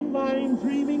I'm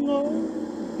dreaming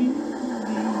of being.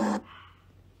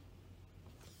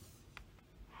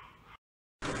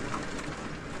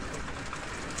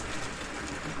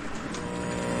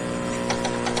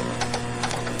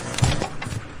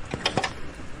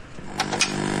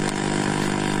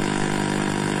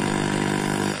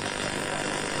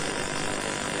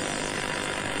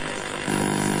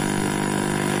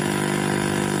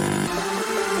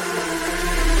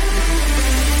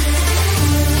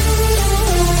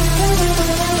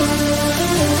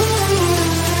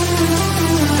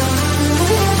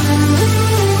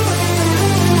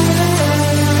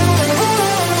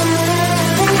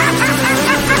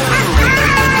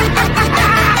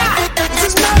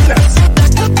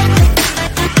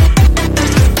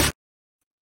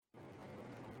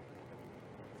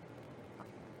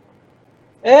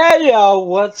 Hey yo,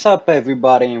 what's up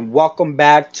everybody and welcome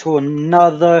back to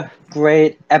another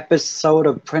great episode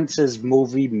of Prince's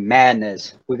Movie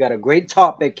Madness. We got a great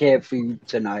topic here for you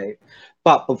tonight.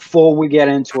 But before we get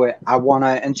into it, I want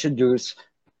to introduce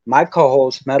my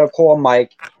co-host, Metacore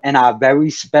Mike, and our very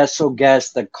special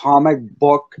guest, the comic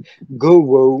book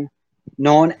guru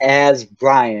known as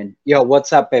Brian. Yo,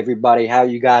 what's up everybody? How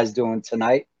you guys doing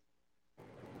tonight?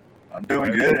 I'm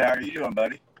doing good. How are you doing,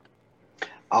 buddy?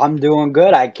 I'm doing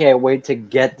good. I can't wait to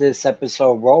get this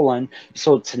episode rolling.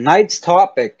 So, tonight's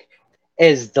topic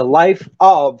is the life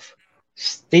of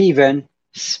Steven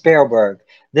Spielberg.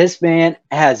 This man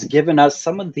has given us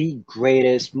some of the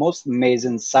greatest, most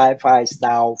amazing sci fi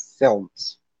style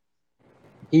films.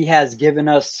 He has given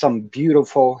us some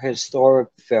beautiful historic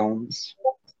films,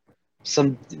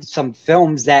 some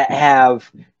films that have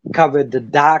covered the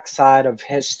dark side of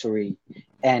history,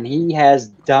 and he has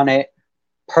done it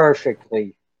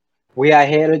perfectly. We are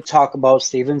here to talk about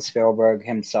Steven Spielberg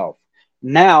himself.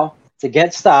 Now, to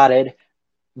get started,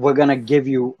 we're going to give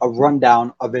you a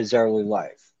rundown of his early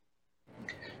life.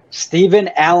 Stephen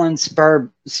Allen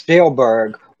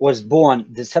Spielberg was born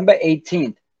December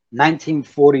 18th,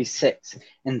 1946,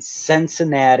 in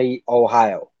Cincinnati,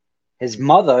 Ohio. His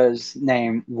mother's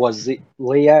name was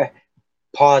Leah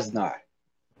Posner,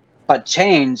 but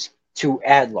changed to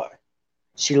Adler.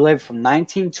 She lived from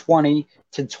 1920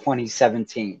 to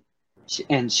 2017,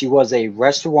 and she was a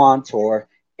restaurateur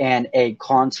and a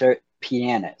concert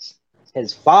pianist.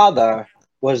 His father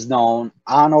was known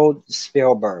Arnold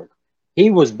Spielberg. He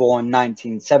was born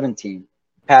 1917,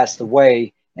 passed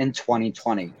away in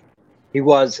 2020. He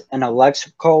was an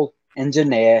electrical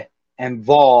engineer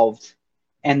involved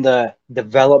in the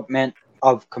development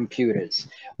of computers,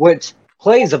 which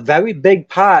plays a very big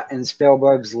part in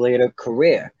Spielberg's later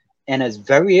career and is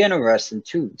very interesting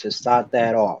too to start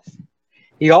that off.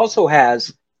 He also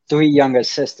has three younger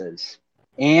sisters,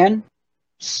 Anne,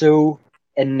 Sue,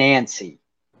 and Nancy.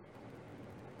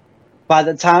 By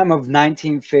the time of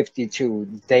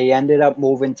 1952, they ended up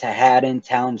moving to Haddon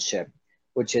Township,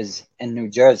 which is in New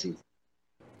Jersey.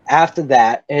 After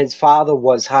that, his father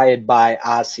was hired by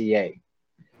RCA.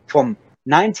 From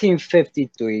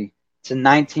 1953 to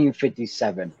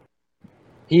 1957,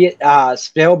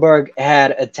 Spielberg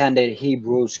had attended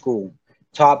Hebrew school,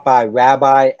 taught by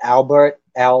Rabbi Albert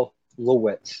L.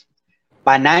 Lewis.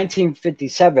 By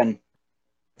 1957,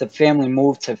 the family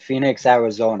moved to Phoenix,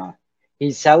 Arizona.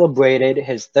 He celebrated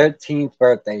his 13th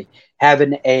birthday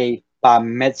having a bar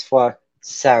mitzvah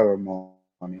ceremony.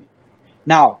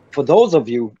 Now, for those of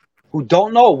you who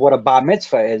don't know what a bar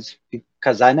mitzvah is,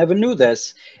 because I never knew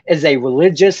this, is a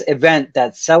religious event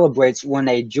that celebrates when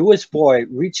a Jewish boy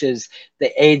reaches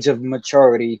the age of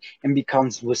maturity and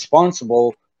becomes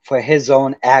responsible for his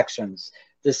own actions.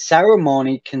 The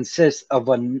ceremony consists of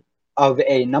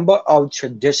a number of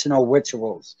traditional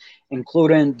rituals,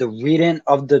 including the reading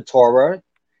of the Torah,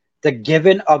 the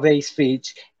giving of a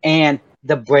speech, and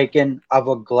the breaking of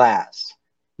a glass.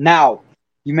 Now,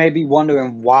 you may be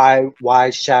wondering why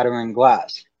shattering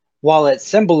glass? While it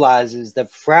symbolizes the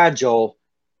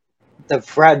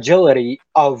fragility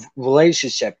of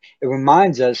relationship, it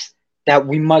reminds us that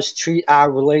we must treat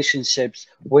our relationships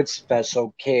with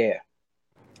special care,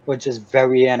 which is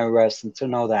very interesting to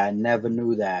know that. I never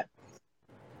knew that.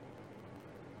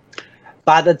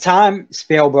 By the time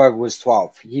Spielberg was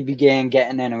 12, he began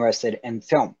getting interested in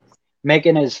film,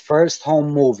 making his first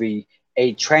home movie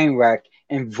a train wreck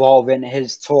involving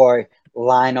his toy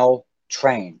Lionel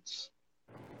trains.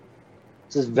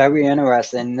 This is very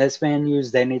interesting. This man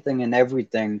used anything and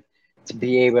everything to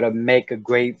be able to make a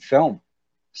great film,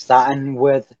 starting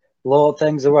with little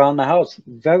things around the house.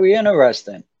 Very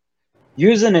interesting.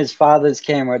 Using his father's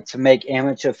camera to make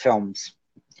amateur films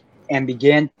and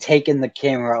began taking the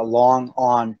camera along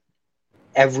on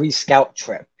every scout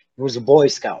trip. He was a Boy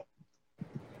Scout.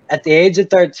 At the age of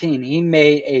 13, he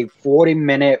made a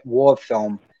 40-minute war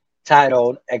film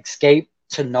titled Escape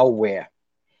to Nowhere,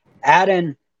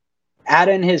 adding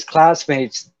adding his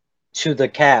classmates to the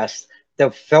cast.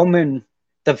 The film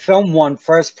the film won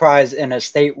first prize in a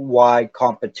statewide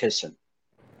competition.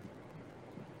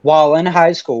 While in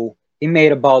high school, he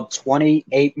made about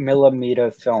 28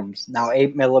 millimeter films. Now,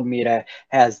 8 millimeter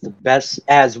has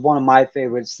one of my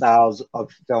favorite styles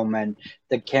of filming.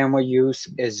 The camera use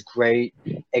is great.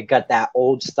 It got that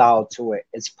old style to it.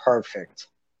 It's perfect.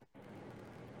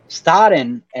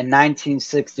 Starting in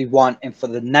 1961 and for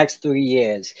the next 3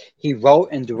 years, he wrote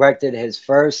and directed his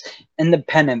first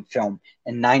independent film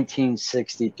in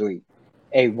 1963,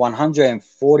 a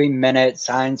 140-minute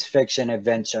science fiction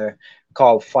adventure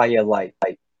called Firelight,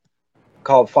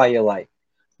 called Firelight,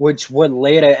 which would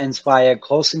later inspire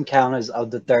Close Encounters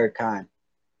of the Third Kind,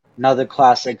 another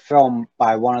classic film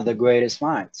by one of the greatest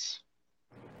minds.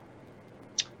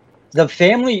 The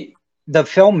family, the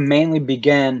film mainly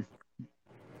began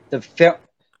The, fil-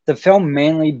 the film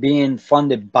mainly being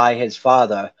funded by his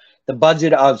father, the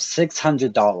budget of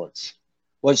 $600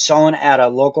 was shown at a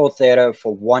local theater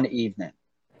for one evening.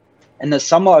 In the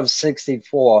summer of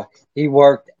 '64, he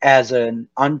worked as an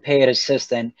unpaid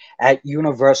assistant at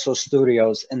Universal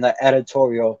Studios in the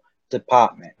editorial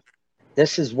department.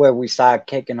 This is where we start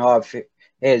kicking off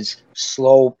his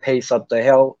slow pace up the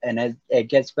hill, and it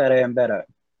gets better and better.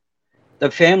 The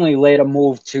family later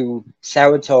moved to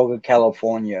Saratoga,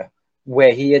 California,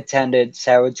 where he attended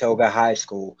Saratoga High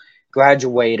School,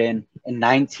 graduating in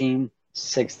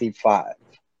 1965.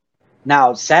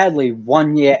 Now, sadly,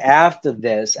 one year after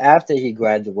this, after he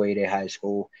graduated high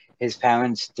school, his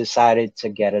parents decided to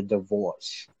get a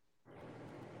divorce,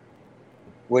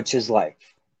 which is life.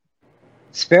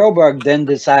 Spielberg then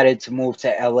decided to move to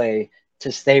LA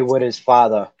to stay with his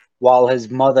father, while his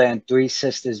mother and three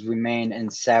sisters remained in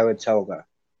Saratoga.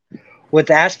 With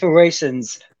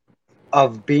aspirations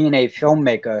of being a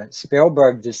filmmaker,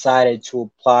 Spielberg decided to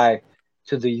apply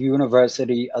to the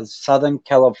University of Southern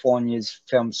California's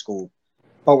film school,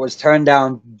 but was turned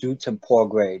down due to poor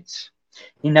grades.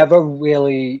 He never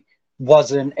really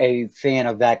wasn't a fan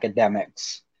of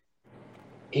academics.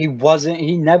 He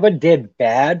never did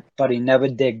bad, but he never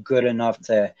did good enough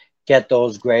to get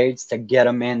those grades to get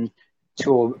him in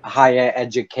to a higher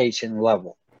education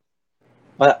level.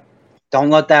 But don't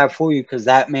let that fool you, because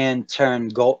that man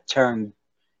turned gold from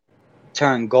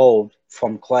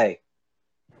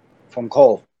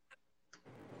coal,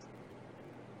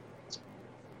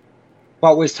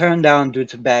 but was turned down due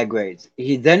to bad grades.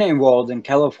 He then enrolled in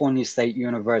California State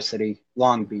University,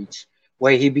 Long Beach,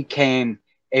 where he became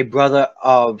a brother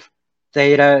of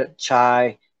Theta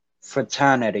Chi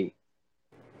fraternity.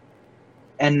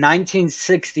 In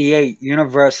 1968,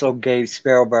 Universal gave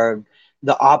Spielberg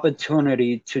the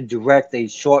opportunity to direct a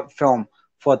short film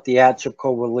for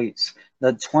theatrical release.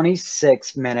 The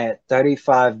 26-minute,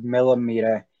 35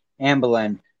 millimeter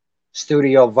Amblin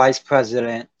studio vice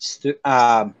president Sidney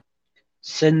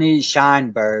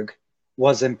Sheinberg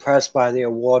was impressed by the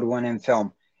award-winning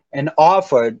film and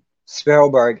offered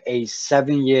Spielberg a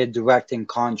 7-year directing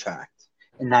contract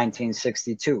in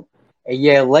 1962. A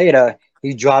year later,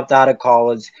 he dropped out of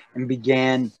college and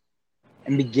began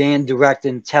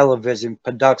directing television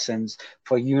productions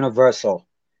for Universal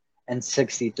in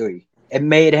 '63. It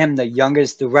made him the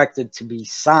youngest director to be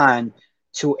signed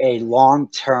to a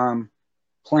long-term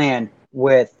plan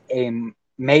with a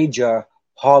major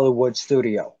Hollywood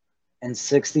studio. In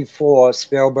 '64,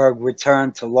 Spielberg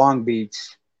returned to Long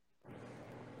Beach.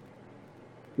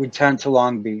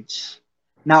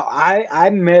 Now,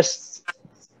 I missed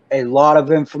a lot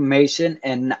of information,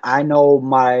 and I know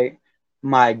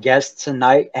my guest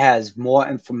tonight has more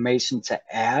information to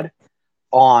add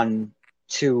on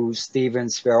to Steven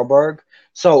Spielberg.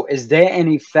 So, is there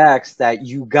any facts that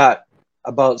you got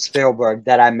about Spielberg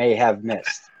that I may have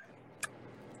missed?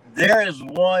 There is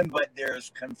one, but there's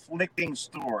conflicting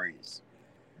stories.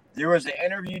 There was an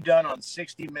interview done on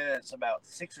 60 Minutes about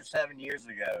 6 or 7 years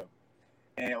ago,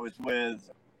 and it was with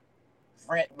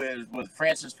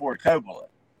Francis Ford Coppola,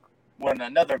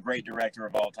 another great director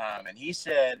of all time, and he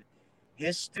said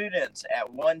his students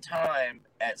at one time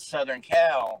at Southern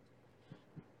Cal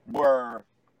were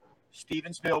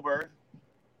Steven Spielberg,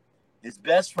 his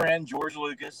best friend George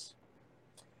Lucas,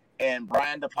 and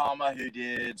Brian De Palma, who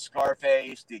did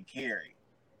Scarface, did Carrie.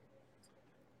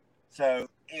 So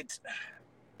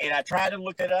and I tried to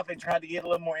look it up and tried to get a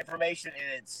little more information,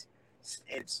 and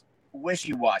it's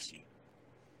wishy washy.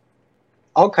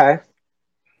 Okay.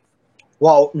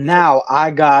 Well, So now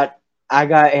I got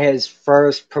his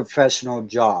first professional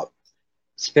job.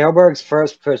 Spielberg's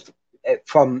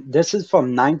from this is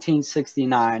from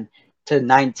 1969 to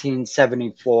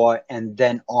 1974 and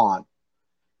then on.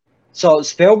 So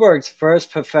Spielberg's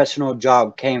first professional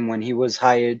job came when he was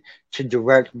hired to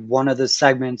direct one of the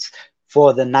segments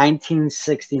for the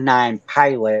 1969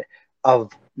 pilot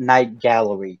of Night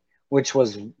Gallery, which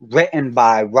was written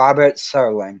by Robert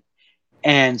Serling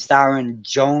and starring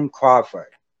Joan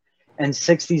Crawford. In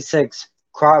 66,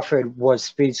 Crawford was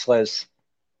speechless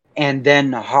and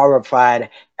then horrified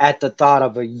at the thought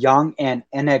of a young and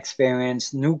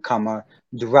inexperienced newcomer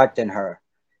directing her.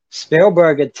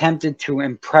 Spielberg attempted to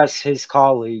impress his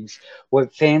colleagues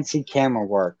with fancy camera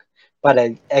work, but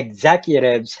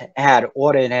executives had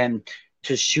ordered him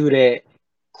to shoot it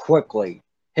quickly.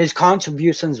 His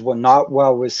contributions were not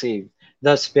well received,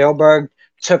 thus, Spielberg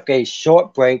took a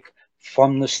short break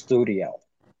from the studio.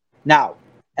 Now,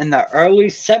 in the early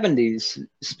 70s,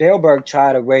 Spielberg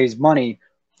tried to raise money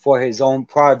for his own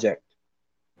project,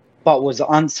 but was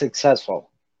unsuccessful.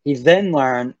 He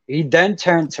then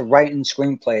turned to writing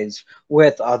screenplays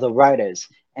with other writers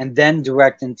and then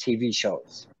directing TV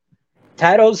shows.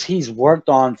 Titles he's worked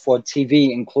on for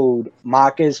TV include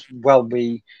Marcus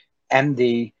Welby,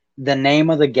 MD, The Name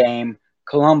of the Game,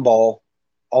 Columbo,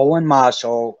 Owen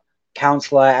Marshall,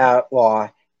 Counselor at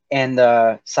Law, and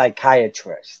The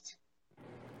Psychiatrist.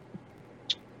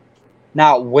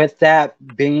 Now, with that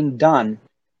being done,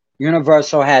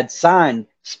 Universal had signed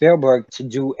Spielberg to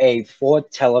do a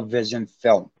fourth television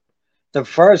film. The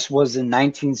first was in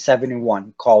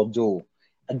 1971 called Duel,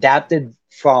 adapted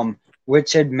from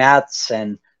Richard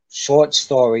Matheson's short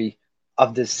story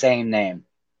of the same name.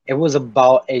 It was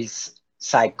about a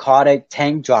psychotic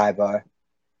tank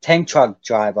truck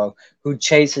driver who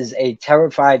chases a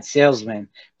terrified salesman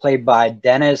played by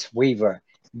Dennis Weaver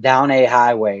down a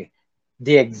highway.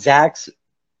 The execs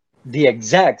the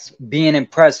execs being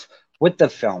impressed with the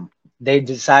film, they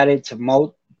decided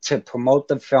to promote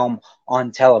the film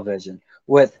on television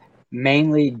with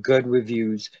mainly good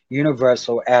reviews.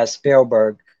 Universal asked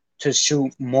Spielberg to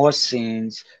shoot more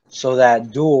scenes so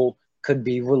that Duel could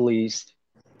be released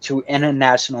to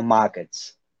international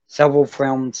markets. Several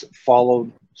films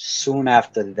followed soon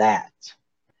after that.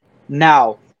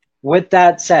 Now, with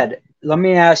that said, let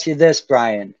me ask you this,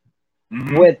 Brian.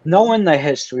 Hmm. With knowing the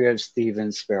history of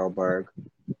Steven Spielberg,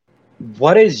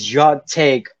 what is your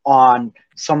take on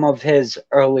some of his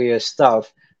earlier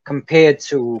stuff compared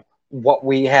to what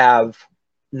we have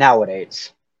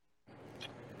nowadays?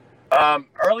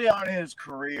 Early on in his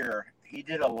career, he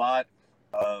did a lot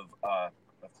of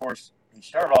course, he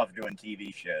started off doing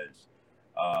TV shows.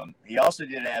 He also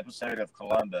did an episode of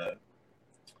Columbo.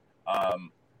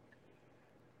 Um,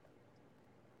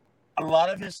 a lot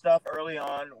of his stuff early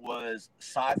on was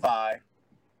sci-fi.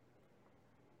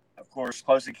 Of course,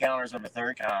 Close Encounters of the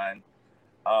Third Kind.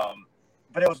 Um,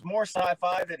 but it was more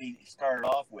sci-fi that he started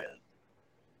off with.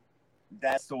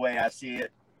 That's the way I see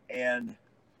it. And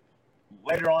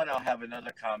later on, I'll have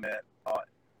another comment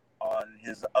on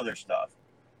his other stuff.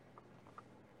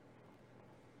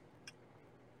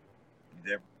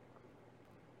 There.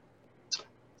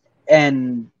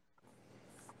 And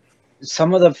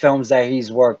some of the films that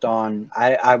he's worked on,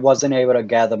 I wasn't able to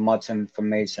gather much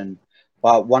information,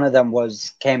 but one of them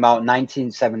was came out in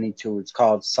 1972. It's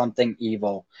called Something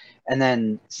Evil, and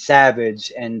then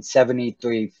Savage in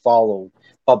 '73 followed,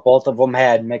 but both of them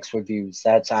had mixed reviews.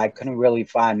 That's I couldn't really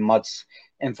find much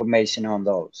information on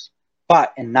those.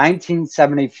 But in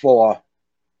 1974,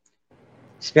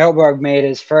 Spielberg made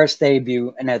his first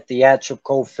debut in a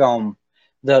theatrical film,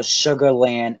 The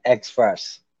Sugarland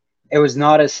Express. It was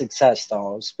not a success,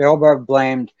 though. Spielberg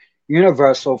blamed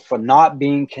Universal for not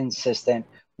being consistent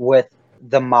with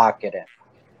the marketing.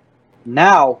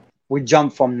 Now we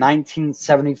jump from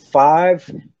 1975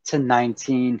 to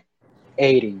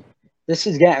 1980. This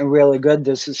is getting really good.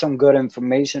 This is some good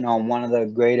information on one of the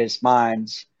greatest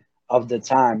minds of the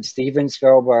time. Steven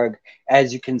Spielberg,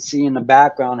 as you can see in the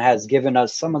background, has given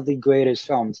us some of the greatest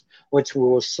films, which we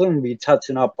will soon be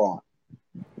touching up on.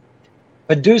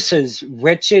 Producers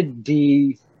Richard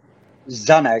D.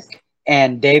 Zanuck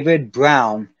and David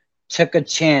Brown took a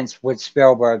chance with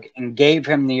Spielberg and gave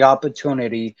him the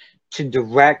opportunity to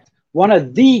direct one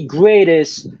of the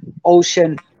greatest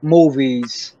ocean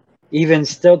movies, even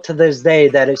still to this day,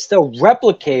 that is still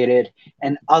replicated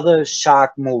in other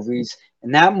shark movies.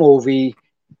 And that movie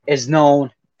is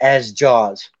known as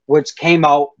Jaws, which came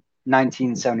out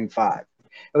 1975.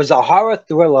 It was a horror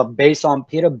thriller based on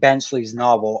Peter Benchley's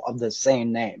novel of the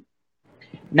same name.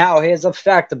 Now, here's a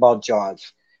fact about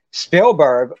Jaws.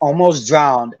 Spielberg almost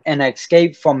drowned and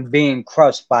escaped from being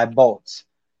crushed by boats.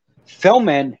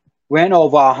 Filming ran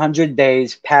over 100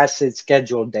 days past its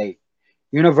scheduled date.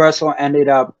 Universal ended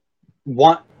up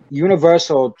one.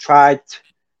 Universal tried.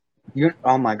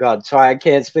 Oh my God! Sorry, I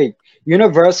can't speak.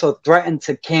 Universal threatened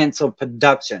to cancel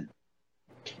production.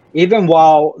 Even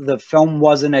while the film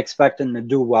wasn't expecting to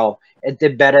do well, it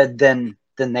did better than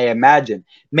they imagined,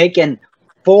 making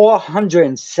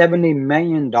 $470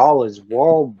 million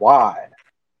worldwide.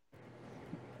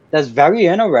 That's very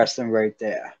interesting right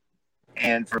there.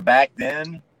 And for back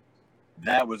then,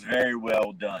 that was very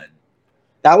well done.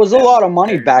 That was a That lot was of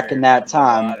money back in that that was a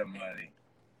time. lot of money.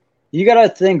 You gotta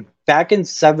think back in the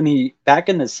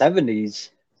 70s,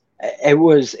 it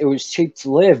was cheap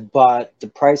to live, but the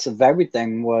price of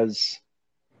everything was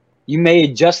you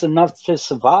made just enough to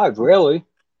survive, really.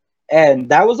 And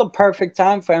that was a perfect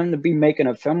time for him to be making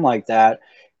a film like that.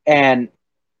 And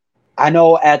I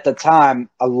know at the time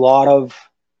a lot of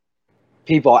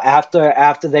people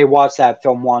after they watched that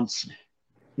film once,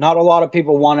 not a lot of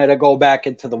people wanted to go back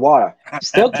into the water.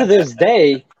 Still to this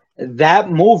day, that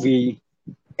movie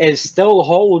is still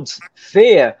holds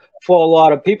fear for a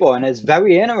lot of people, and it's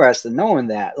very interesting knowing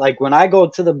that. Like when I go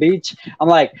to the beach, I'm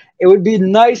like, it would be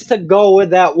nice to go with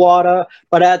that water,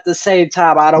 but at the same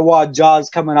time, I don't want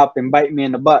Jaws coming up and biting me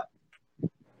in the butt.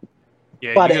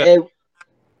 Yeah, But it,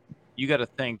 you got to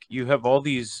think you have all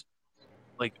these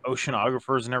like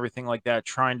oceanographers and everything like that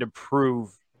trying to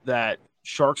prove that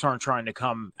sharks aren't trying to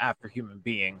come after human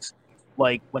beings.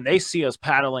 Like when they see us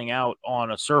paddling out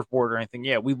on a surfboard or anything,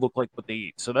 yeah, we look like what they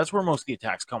eat. So that's where most of the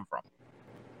attacks come from.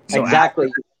 So exactly.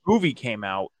 after the movie came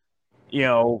out, you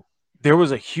know, there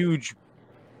was a huge,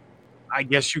 I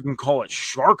guess you can call it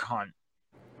shark hunt.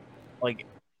 Like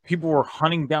people were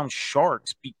hunting down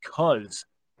sharks because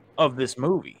of this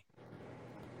movie.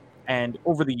 And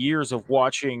over the years of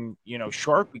watching,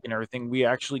 Shark Week and everything, we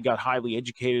actually got highly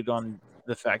educated on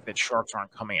the fact that sharks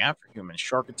aren't coming after humans.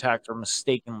 Shark attacks are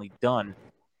mistakenly done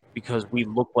because we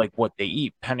look like what they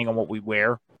eat, depending on what we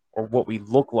wear or what we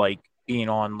look like being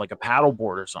on like a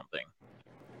paddleboard or something.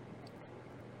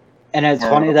 And it's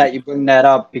funny that you bring that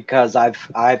up because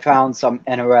I found some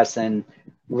interesting,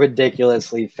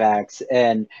 ridiculously facts.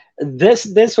 And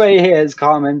this way here is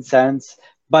common sense,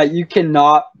 but you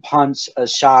cannot punch a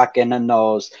shark in the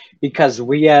nose because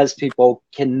we as people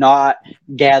cannot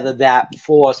gather that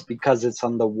force because it's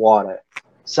underwater.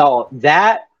 So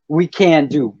that we can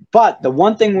do. But the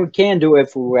one thing we can do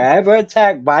if we were ever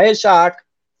attacked by a shark,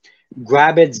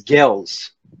 grab its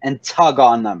gills and tug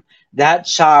on them. That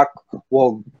shark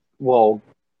will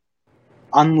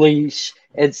unleash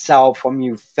itself from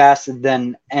you faster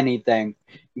than anything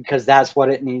because that's what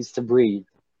it needs to breathe.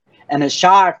 And a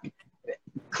shark,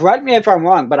 correct me if I'm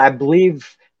wrong, but I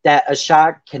believe that a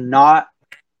shark cannot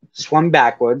swim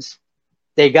backwards.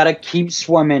 They got to keep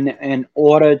swimming in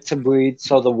order to breathe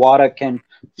so the water can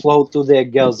flow through their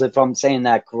gills, if I'm saying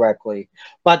that correctly.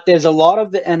 But there's a lot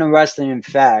of the interesting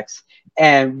facts.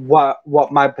 And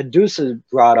what my producer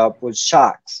brought up was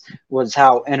sharks, was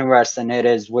how interesting it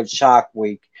is with Shark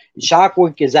Week. Shark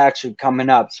Week is actually coming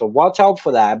up, so watch out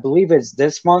for that. I believe it's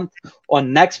this month or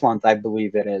next month, I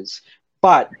believe it is.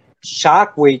 But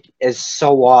Shark Week is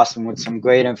so awesome with some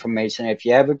great information. If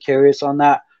you're ever curious on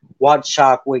that, watch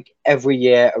Shark Week every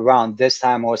year around this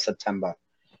time or September.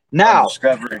 Now,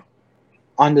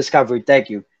 on Discovery, thank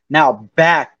you. Now,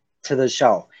 back to the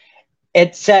show.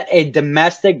 It set a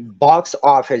domestic box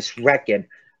office record,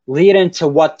 leading to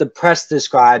what the press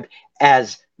described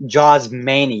as Jaws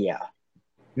mania,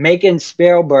 making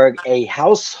Spielberg a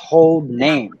household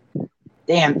name.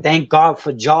 Damn, thank God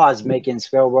for Jaws making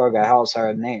Spielberg a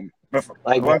household name.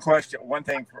 Like one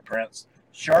thing for Prince.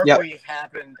 Shark Week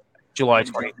happened July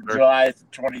 23rd. July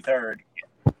 23rd.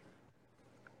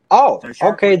 Oh, so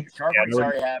okay. Shark Week's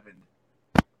already happened.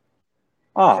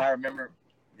 Oh, I remember.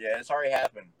 Yeah, it's already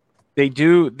happened. They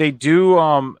do.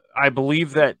 I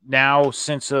believe that now,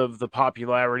 since of the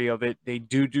popularity of it, they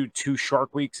do 2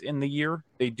 Shark Weeks in the year.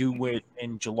 They do it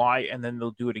in July, and then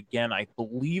they'll do it again. I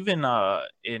believe in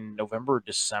November or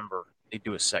December. They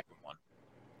do a second one.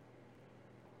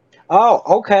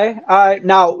 Oh, okay.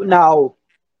 Now.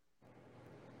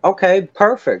 Okay,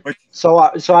 perfect. So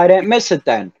I didn't miss it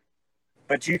then.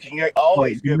 But you can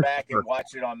always go back and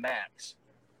watch it on Max.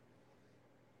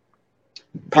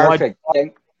 Perfect.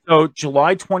 So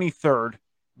July 23rd,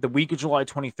 the week of July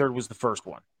 23rd was the first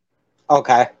one.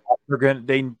 Okay.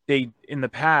 They in the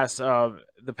past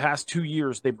 2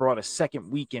 years they brought a second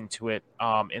week into it.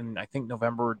 In I think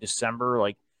November or December,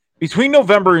 like between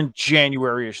November and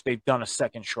January-ish, they've done a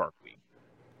second Shark Week.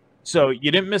 So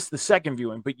you didn't miss the second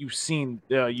viewing, but you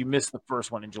missed the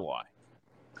first one in July.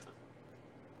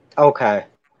 Okay.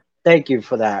 Thank you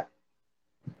for that.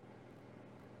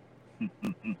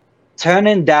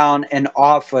 Turning down an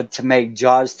offer to make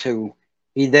Jaws 2,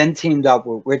 he then teamed up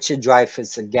with Richard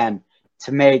Dreyfuss again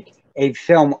to make a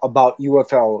film about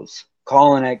UFOs,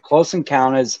 calling it Close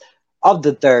Encounters of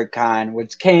the Third Kind,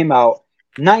 which came out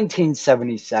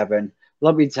 1977.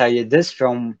 Let me tell you, this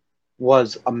film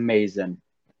was amazing.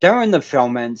 During the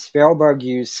filming, Spielberg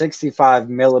used 65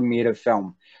 millimeter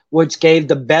film, which gave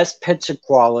the best picture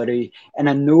quality and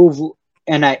a new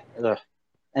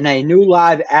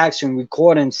live action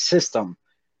recording system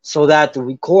so that the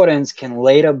recordings can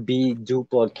later be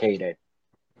duplicated,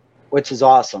 which is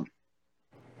awesome.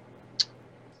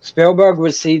 Spielberg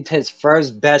received his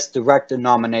first Best Director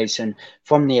nomination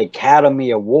from the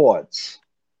Academy Awards.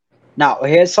 Now,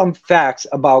 here's some facts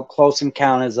about Close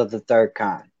Encounters of the Third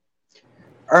Kind.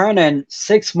 Earning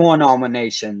 6 more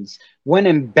nominations,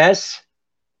 winning Best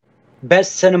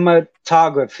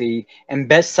Cinematography and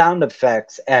Best Sound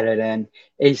Effects Editing,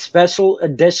 a special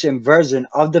edition version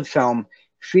of the film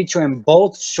featuring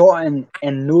both shortened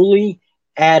and newly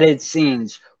added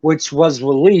scenes, which was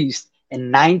released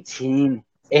in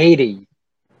 1980.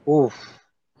 Oof.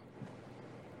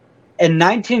 In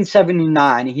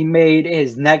 1979, he made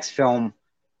his next film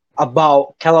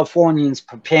about Californians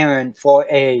preparing for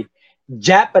a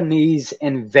Japanese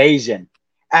invasion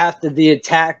after the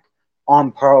attack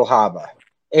on Pearl Harbor.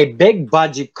 A big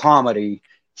budget comedy,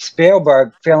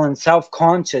 Spielberg feeling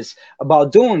self-conscious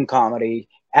about doing comedy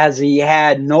as he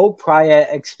had no prior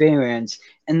experience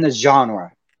in the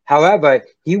genre. However,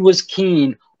 he was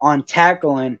keen on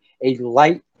tackling a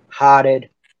light-hearted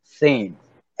theme.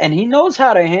 And he knows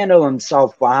how to handle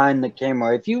himself behind the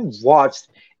camera. If you've watched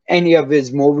any of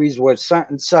his movies with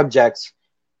certain subjects,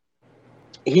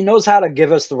 he knows how to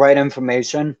give us the right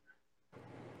information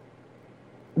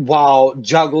while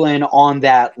juggling on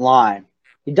that line.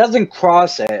 He doesn't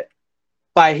cross it,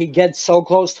 but he gets so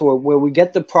close to it where we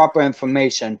get the proper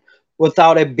information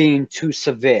without it being too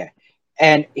severe.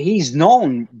 And he's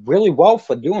known really well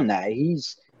for doing that.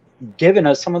 He's given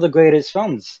us some of the greatest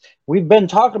films. We've been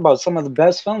talking about some of the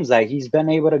best films that he's been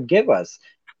able to give us.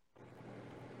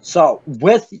 So,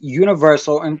 with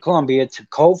Universal and Columbia to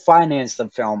co-finance the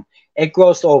film, it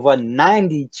grossed over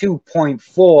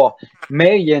 $92.4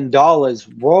 million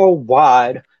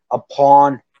worldwide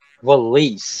upon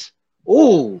release.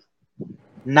 Ooh,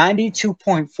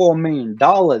 $92.4 million.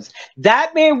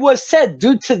 That man was set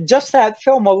due to just that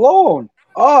film alone.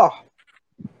 Oh.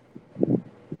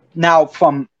 Now,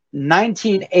 from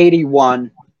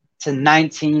 1981 to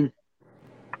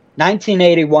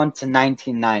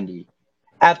 1990.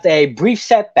 After a brief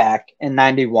setback in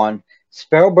 91,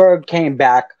 Spielberg came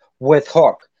back with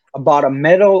Hook, about a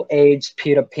middle-aged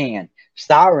Peter Pan,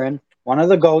 starring one of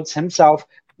the GOATs himself,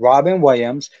 Robin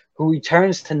Williams, who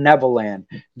returns to Neverland.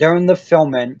 During the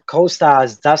filming,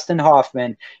 co-stars Dustin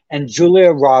Hoffman and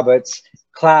Julia Roberts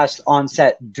clashed on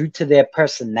set due to their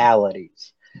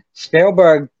personalities.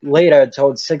 Spielberg later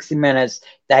told 60 Minutes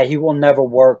that he will never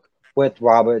work with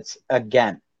Roberts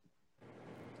again.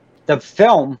 The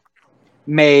film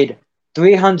made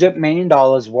 $300 million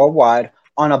worldwide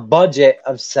on a budget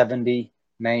of $70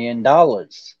 million.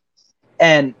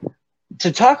 And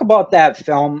to talk about that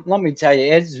film, let me tell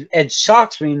you, it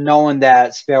shocks me knowing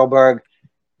that Spielberg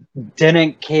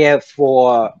didn't care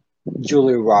for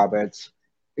Julia Roberts.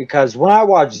 Because when I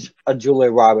watch a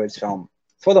Julia Roberts film,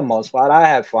 for the most part, I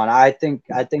have fun. I think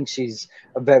she's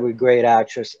a very great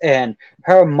actress, and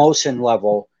her emotion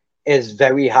level is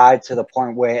very high to the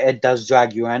point where it does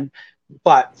drag you in.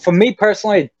 But for me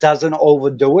personally, it doesn't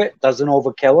overdo it, doesn't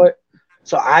overkill it.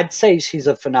 So I'd say she's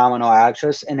a phenomenal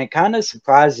actress, and it kind of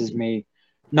surprises me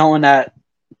knowing that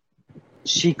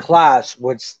she clashed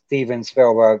with Steven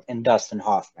Spielberg and Dustin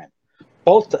Hoffman.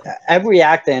 Every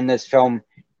actor in this film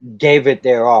gave it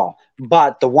their all.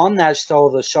 But the one that stole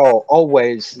the show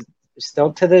always,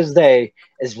 still to this day,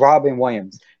 is Robin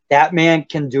Williams. That man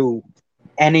can do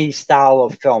any style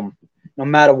of film, no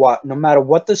matter what. No matter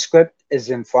what the script is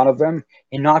in front of him,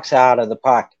 he knocks it out of the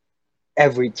park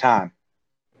every time.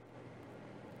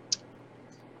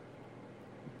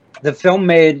 The film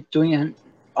made in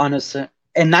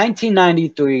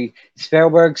 1993,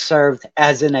 Spielberg served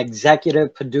as an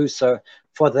executive producer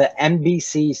for the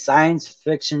NBC science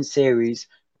fiction series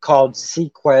called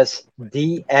Sequest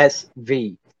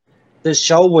DSV. The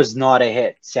show was not a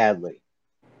hit, sadly.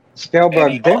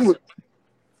 Spielberg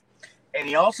and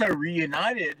he also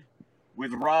reunited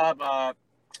with Rob,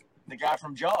 the guy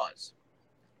from Jaws.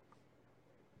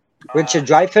 Richard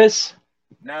Dreyfuss?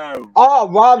 No. Oh,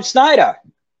 Rob Schneider.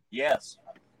 Yes.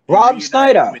 Rob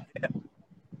Schneider.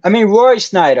 I mean, Roy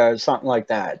Schneider or something like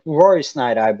that. Roy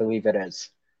Schneider, I believe it is.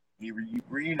 He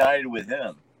reunited with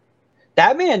him.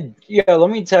 That man, yeah, let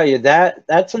me tell you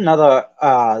that's another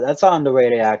that's an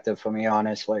underrated actor for me,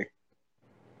 honestly.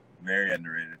 Very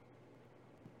underrated.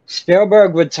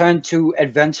 Spielberg returned to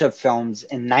adventure films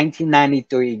in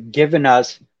 1993, giving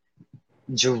us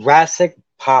Jurassic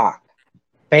Park,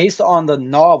 based on the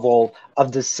novel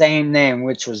of the same name,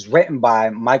 which was written by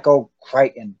Michael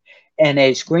Crichton, and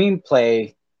a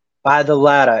screenplay by the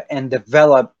latter and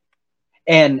developed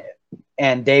and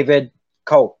David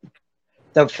Cope.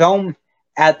 The film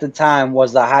at the time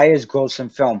was the highest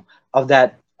grossing film of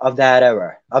that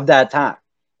era of that time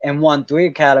and won 3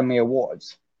 Academy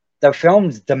Awards. The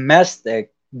film's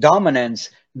domestic dominance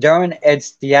during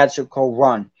its theatrical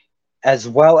run, as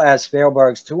well as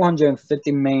Spielberg's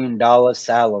 $250 million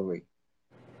salary,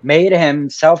 made him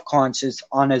self-conscious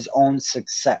on his own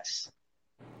success.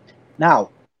 Now,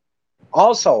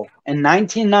 also in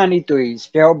 1993,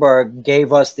 Spielberg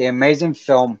gave us the amazing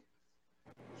film,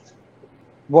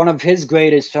 one of his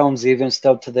greatest films, even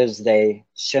still to this day,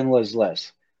 Schindler's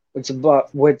List,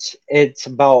 which it's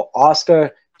about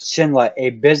Oscar Schindler,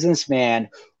 a businessman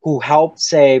who helped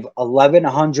save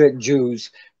 1,100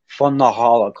 Jews from the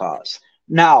Holocaust.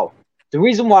 Now, the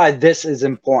reason why this is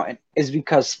important is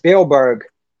because Spielberg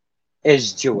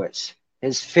is Jewish.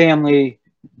 His family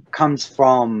comes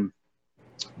from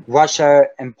Russia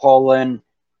and Poland,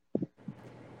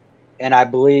 and I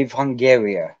believe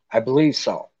Hungary. I believe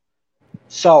so.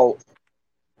 So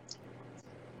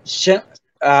Shin,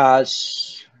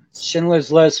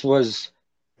 Schindler's List was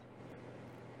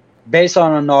based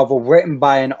on a novel written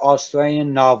by an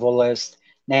Australian novelist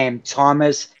named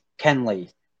Thomas Kenley.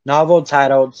 Novel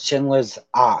titled Schindler's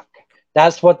Ark.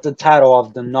 That's what the title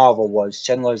of the novel was,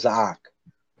 Schindler's Ark.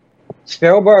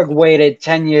 Spielberg waited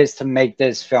 10 years to make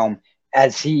this film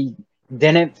as he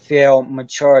didn't feel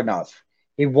mature enough.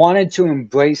 He wanted to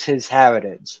embrace his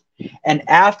heritage. And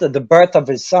after the birth of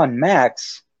his son,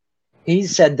 Max, he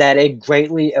said that it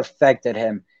greatly affected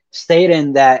him,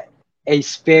 stating that a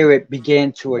spirit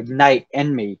began to ignite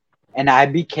in me and I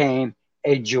became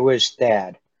a Jewish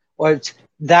dad. Which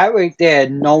that right there,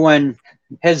 knowing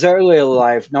his earlier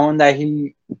life, knowing that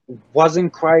he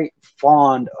wasn't quite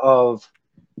fond of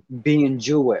being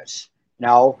Jewish,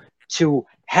 to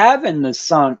having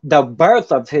the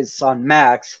birth of his son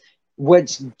Max,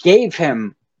 which gave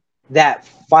him that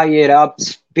fired up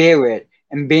spirit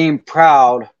and being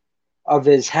proud of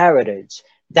his heritage.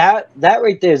 That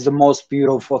right there is the most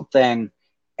beautiful thing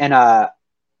in a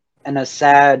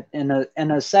sad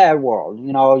world.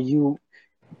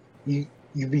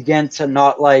 You begin to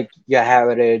not like your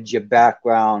heritage, your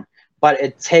background, but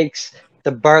it takes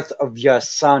the birth of your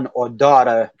son or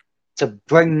daughter to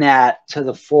bring that to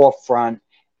the forefront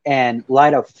and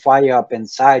light a fire up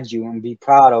inside you and be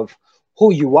proud of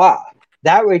who you are.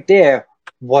 That right there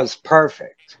was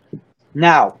perfect.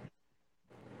 Now,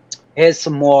 here's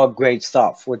some more great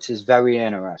stuff, which is very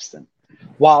interesting.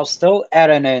 While still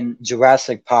editing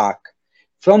Jurassic Park,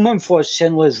 filming for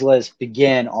Schindler's List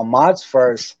began on March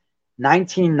 1st,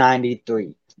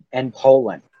 1993, in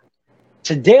Poland.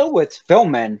 To deal with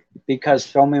filming, because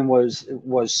filming was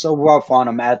so rough on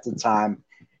him at the time,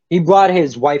 he brought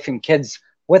his wife and kids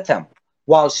with him.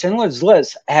 While Schindler's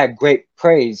List had great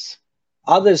praise,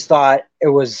 others thought it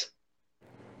was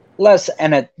less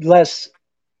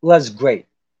great.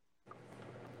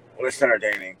 Less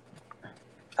entertaining.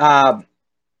 Uh,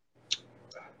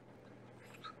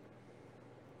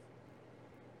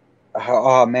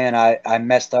 oh man, I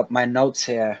messed up my notes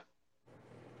here.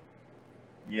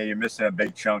 Yeah, you're missing a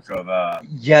big chunk of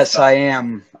Yes, stuff. I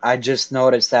am. I just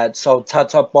noticed that. So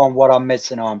touch up on what I'm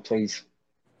missing on, please.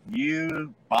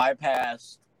 You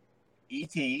bypassed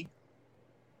E.T.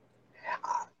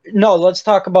 No, let's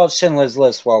talk about Schindler's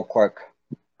List real quick.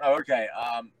 Oh, okay.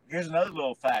 Here's another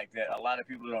little fact that a lot of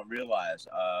people don't realize.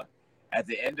 At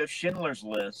the end of Schindler's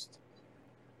List,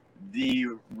 the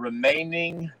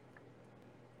remaining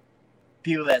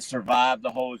people that survived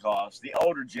the Holocaust, the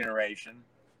older generation,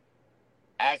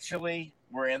 actually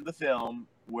were in the film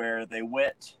where they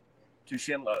went to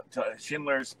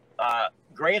Schindler's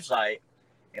gravesite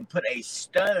and put a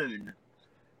stone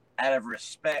out of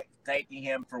respect, thanking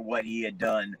him for what he had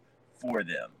done for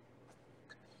them.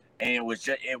 And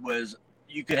it was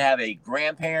you could have a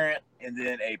grandparent and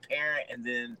then a parent and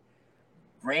then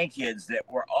grandkids that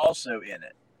were also in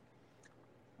it,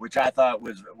 which I thought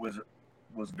was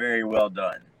very well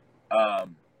done.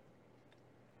 Um,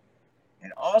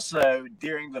 and also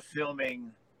during the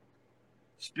filming,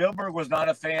 Spielberg was not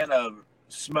a fan of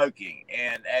smoking,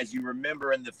 and as you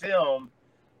remember in the film,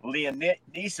 Liam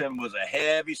Neeson was a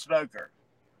heavy smoker,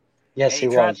 Yes,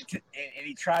 and he was.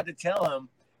 he tried to tell him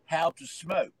how to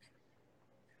smoke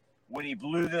when he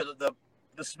blew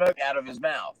the smoke out of his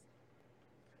mouth.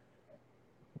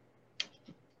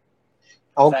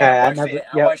 So Okay, I never.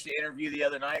 I Yep. watched the interview the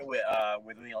other night with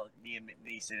Liam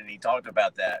Neeson, and he talked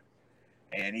about that.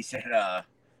 And he said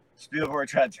Spielberg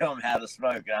tried to tell him how to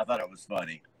smoke, and I thought it was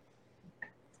funny.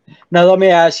 Now let me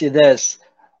ask you this: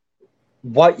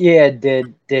 what year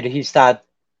did he start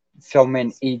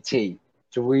filming E.T.?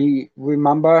 Do we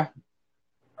remember?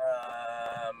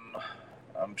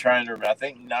 I'm trying to remember. I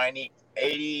think 90,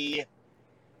 80,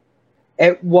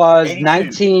 It was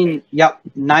 82.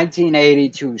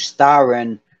 1982,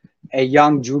 starring a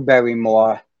young Drew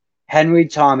Barrymore, Henry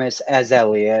Thomas as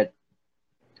Elliot,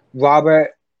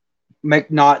 Robert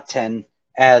McNaughton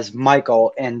as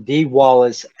Michael, and Dee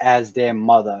Wallace as their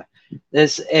mother.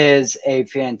 This is a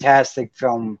fantastic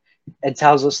film. It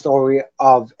tells a story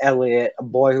of Elliot, a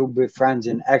boy who befriends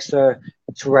an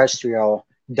extraterrestrial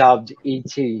dubbed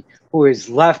E.T., who is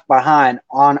left behind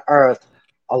on Earth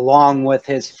along with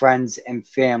his friends and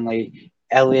family.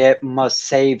 Elliot must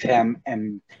save him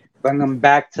and bring him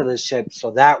back to the ship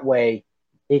so that way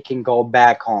he can go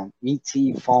back home.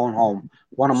 E.T. Phone Home,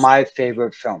 one of my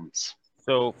favorite films.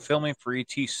 So filming for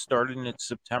ET started in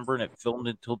September and it filmed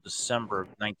until December of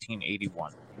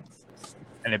 1981,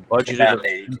 and it budgeted of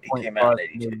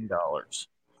 $10.5 million.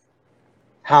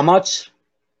 How much?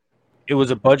 It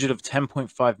was a budget of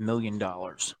 $10.5 million.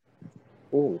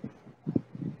 Ooh.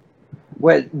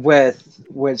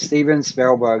 With Steven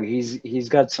Spielberg, he's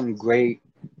got some great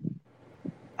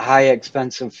high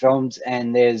expensive films,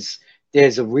 and there's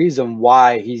a reason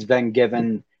why he's been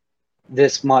given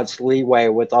this much leeway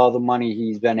with all the money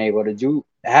he's been able to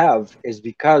have is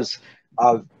because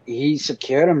of he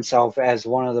secured himself as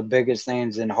one of the biggest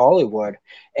names in Hollywood.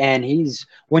 And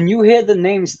when you hear the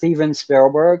name Steven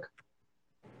Spielberg,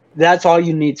 that's all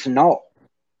you need to know.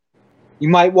 You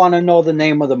might want to know the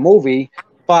name of the movie,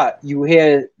 but you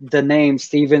hear the name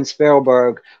Steven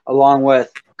Spielberg along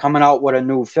with coming out with a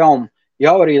new film,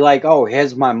 you're already like, oh,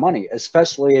 here's my money,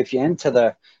 especially if you're into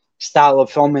the style of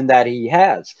filming that he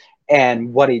has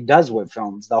and what he does with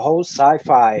films. The whole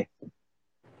sci-fi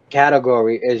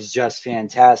category is just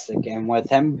fantastic. And with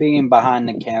him being behind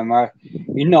the camera,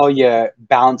 you know you're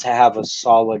bound to have a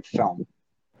solid film.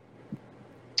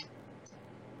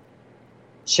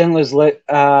 Schindler's List,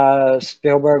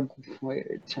 Spielberg,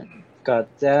 wait,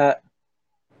 got that.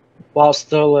 While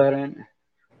still living.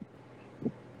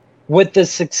 With the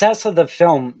success of the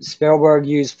film, Spielberg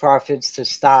used profits to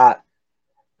start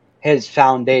his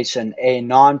foundation, a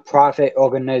non-profit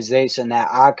organization that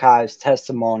archives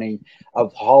testimony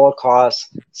of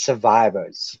Holocaust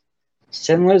survivors.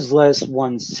 Schindler's List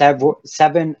won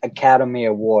seven Academy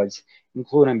Awards,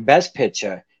 including Best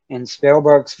Picture, and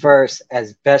Spielberg's first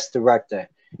as Best Director.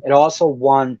 It also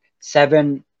won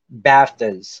 7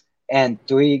 BAFTAs and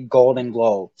 3 Golden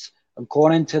Globes.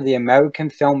 According to the American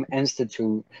Film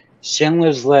Institute,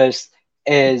 Schindler's List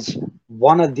is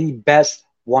one of the best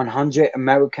 100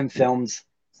 American films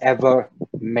ever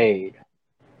made.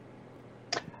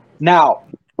 Now,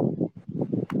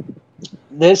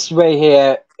 this right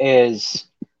here is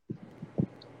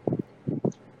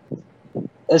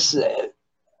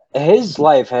his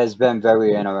life has been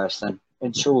very interesting.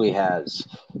 It truly has.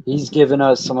 He's given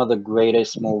us some of the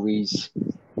greatest movies,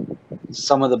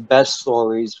 some of the best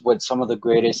stories with some of the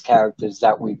greatest characters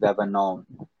that we've ever known.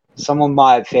 Some of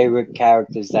my favorite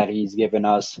characters that he's given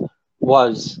us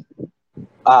was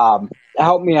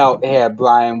help me out here,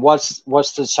 Brian. What's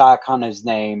the shark hunter's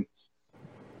name?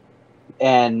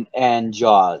 And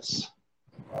Jaws.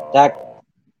 That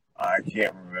I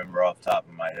can't remember off the top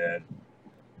of my head.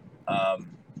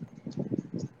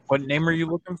 What name are you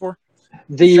looking for?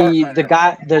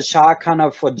 The shark hunter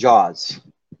for Jaws.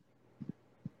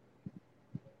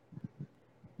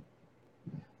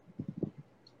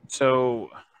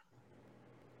 So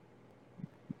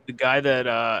the guy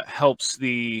that helps out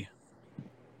the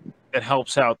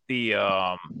helps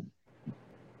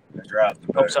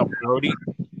out Brody.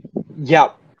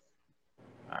 Yep.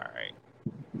 All right.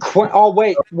 Oh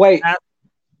wait. Go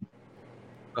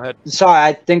ahead. Sorry,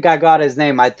 I think I got his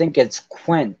name. I think it's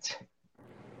Quint.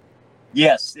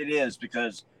 Yes, it is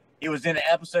because it was in an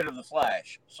episode of The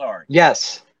Flash. Sorry.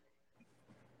 Yes,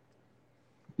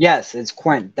 it's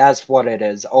Quint. That's what it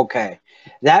is. Okay.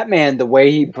 That man, the way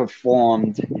he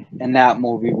performed in that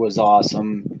movie was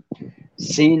awesome.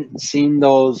 Seen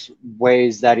those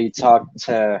ways that he talked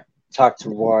to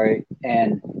Roy,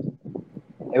 and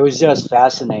it was just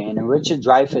fascinating. And Richard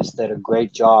Dreyfuss did a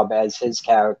great job as his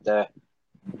character,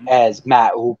 as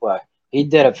Matt Hooper. He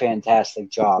did a fantastic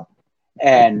job.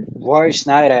 And Roy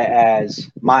Schneider as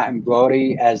Martin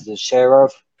Brody as the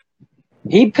sheriff.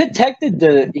 He protected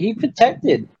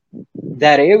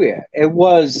that area. It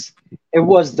was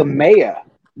the mayor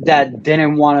that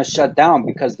didn't want to shut down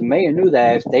because the mayor knew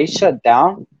that if they shut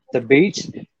down the beach,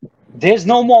 there's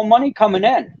no more money coming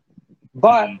in.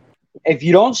 But Mm. if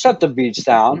you don't shut the beach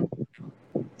down,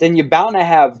 then you're bound to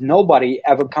have nobody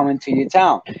ever come into your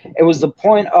town. It was the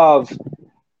point of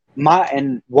my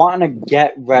and wanting to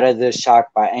get rid of this shark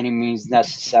by any means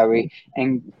necessary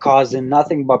and causing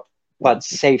nothing but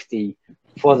safety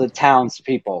for the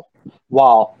townspeople,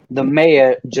 while the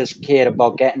mayor just cared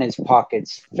about getting his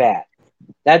pockets fat.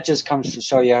 That just comes to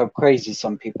show you how crazy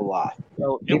some people are.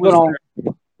 So People don't.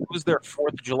 it was their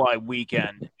 4th of July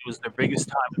weekend. It was their biggest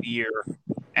time of the year,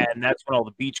 and that's when all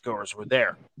the beachgoers were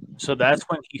there. So that's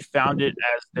when he found it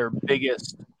as their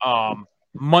biggest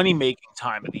money making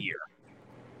time of the year,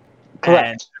 and Correct.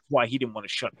 that's why he didn't want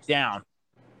to shut it down.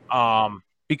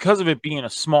 Because of it being a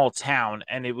small town,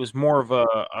 and it was more of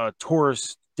a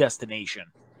tourist destination.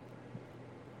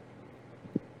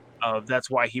 That's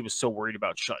why he was so worried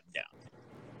about shutting down.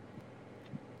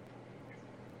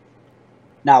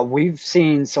 Now we've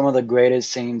seen some of the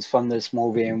greatest scenes from this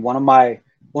movie, and one of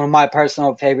my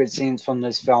personal favorite scenes from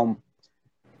this film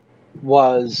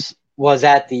was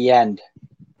at the end.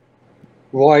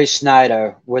 Roy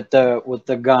Schneider with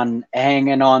the gun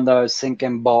hanging on the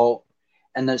sinking boat,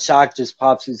 and the shark just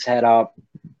pops his head up,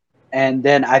 and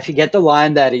then I forget the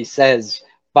line that he says,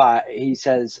 but he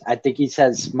says, I think he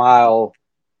says, "Smile,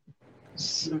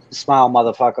 smile,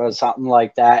 motherfucker," or something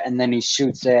like that, and then he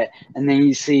shoots it, and then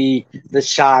you see the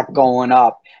shark going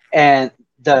up, and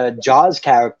the Jaws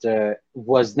character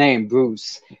was named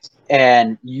Bruce,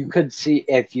 and you could see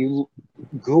if you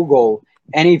Google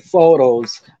any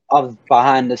photos of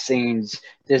behind the scenes.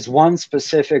 There's one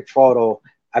specific photo.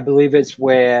 I believe it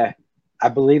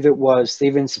was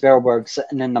Steven Spielberg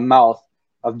sitting in the mouth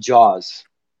of Jaws.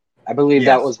 I believe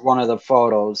that Yes. was one of the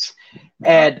photos, Uh-huh.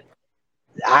 and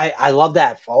I love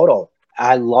that photo.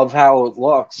 I love how it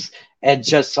looks. It's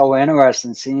just so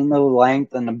interesting. Seeing the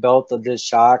length and the build of this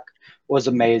shark was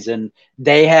amazing.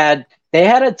 They had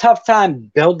a tough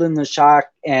time building the shark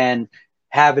and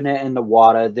having it in the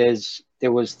water.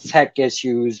 There was tech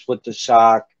issues with the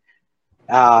shark.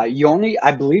 I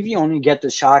believe you only get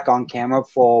the shark on camera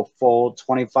for full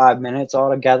 25 minutes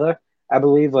altogether. I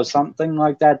believe, or something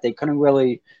like that. They couldn't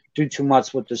really do too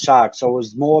much with the shark, so it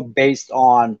was more based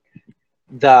on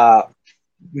the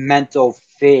mental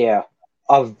fear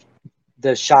of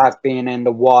the shark being in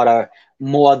the water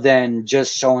more than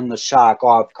just showing the shark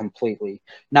off completely.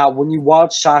 Now, when you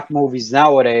watch shark movies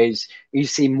nowadays, you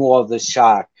see more of the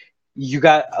shark. You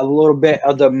got a little bit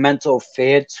of the mental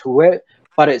fear to it,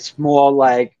 but it's more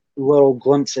like little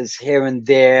glimpses here and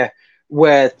there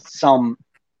with some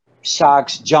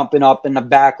sharks jumping up in the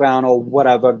background or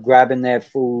whatever, grabbing their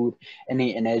food and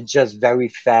eating it. It's just very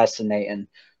fascinating.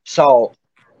 So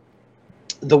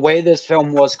the way this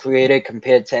film was created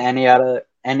compared to any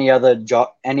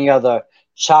other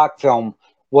shark film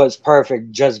was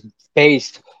perfect, just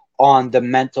based on the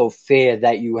mental fear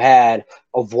that you had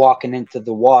of walking into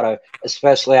the water,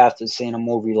 especially after seeing a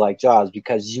movie like Jaws,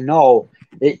 because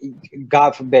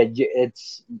God forbid,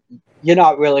 you're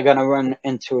not really gonna run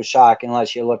into a shark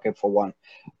unless you're looking for one.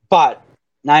 But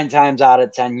 9 times out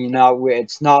of 10,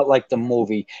 it's not like the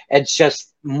movie. It's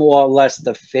just more or less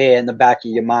the fear in the back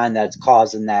of your mind that's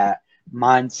causing that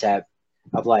mindset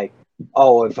of like,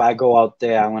 oh, if I go out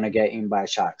there, I'm gonna get eaten by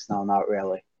sharks. No, not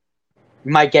really.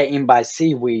 You might get eaten by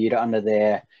seaweed under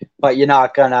there, but you're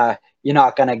not gonna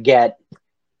get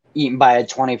eaten by a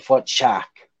 20-foot shark.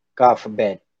 God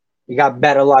forbid. You got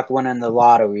better luck winning the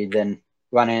lottery than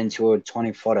running into a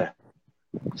 20-footer.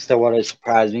 Still would have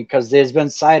surprised me because there's been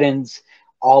sightings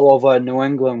all over New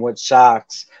England with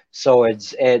sharks. So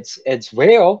it's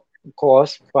real, of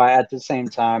course, but at the same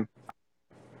time,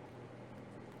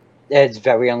 it's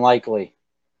very unlikely.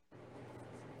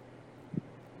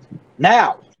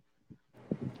 Now,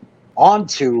 on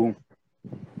to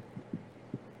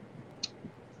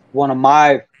one of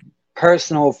my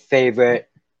personal favorite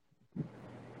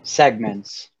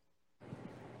segments.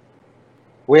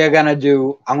 I'm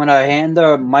gonna hand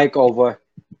the mic over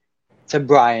to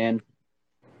Brian.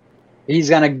 He's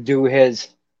gonna do his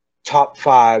top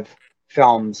 5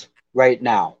 films right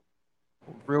now.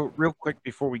 Real quick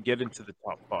before we get into the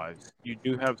top fives, you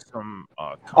do have some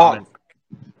Oh, comments.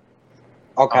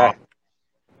 okay.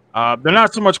 They're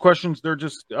not so much questions; they're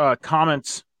just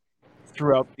comments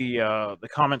throughout the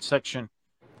comment section.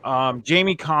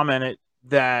 Jamie commented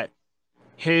that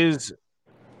his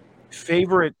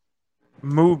favorite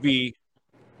movie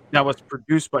that was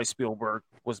produced by Spielberg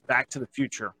was Back to the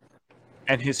Future,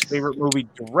 and his favorite movie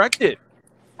directed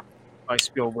by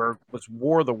Spielberg was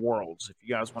War of the Worlds. If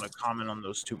you guys want to comment on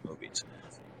those two movies.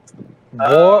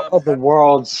 War of the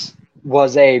Worlds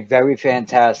was a very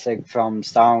fantastic film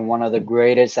starring one of the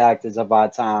greatest actors of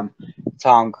our time,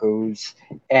 Tom Cruise,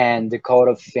 and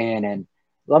Dakota Fanning.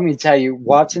 Let me tell you,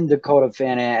 watching Dakota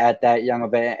Fanning at that young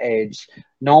of an age,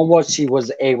 knowing what she was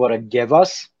able to give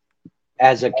us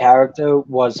as a character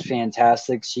was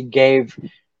fantastic. She gave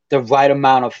the right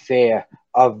amount of fear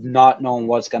of not knowing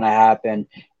what's going to happen.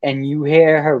 And you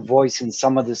hear her voice in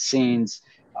some of the scenes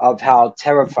of how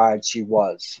terrified she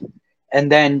was.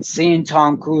 And then seeing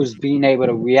Tom Cruise being able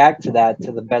to react to that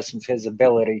to the best of his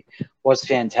ability was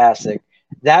fantastic.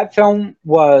 That film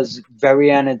was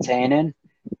very entertaining.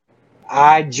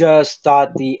 I just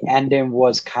thought the ending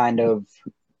was kind of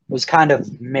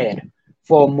mid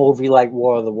for a movie like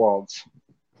War of the Worlds.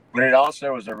 But it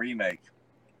also was a remake.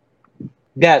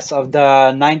 Yes, of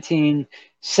the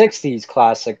 1960s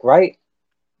classic, right?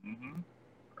 Hmm.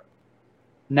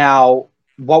 Now,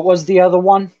 what was the other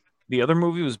one? The other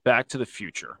movie was Back to the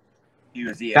Future. He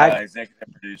was the Back executive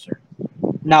producer.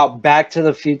 Now, Back to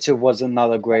the Future was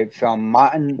another great film.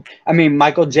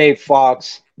 Michael J.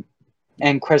 Fox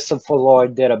and Christopher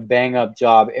Lloyd did a bang up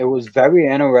job. It was very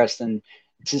interesting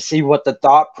to see what the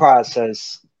thought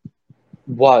process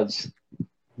was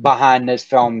behind this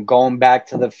film. Going back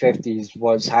to the 50s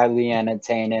was highly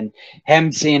entertaining.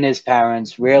 Him seeing his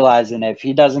parents, realizing if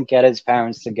he doesn't get his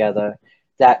parents together,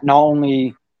 that not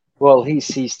only will he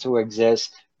cease to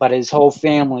exist, but his whole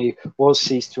family will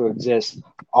cease to exist.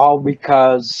 All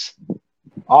because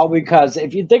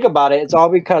if you think about it, it's all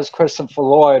because Christopher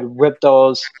Lloyd ripped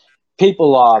those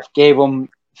people off, gave them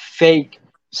fake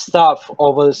stuff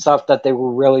over the stuff that they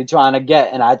were really trying to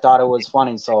get, and I thought it was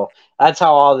funny. So that's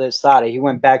how all this started. He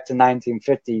went back to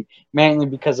 1950 mainly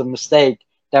because of a mistake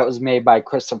that was made by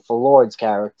Christopher Lloyd's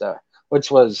character,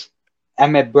 which was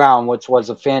Emmett Brown, which was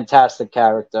a fantastic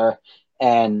character,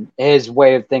 and his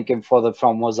way of thinking for the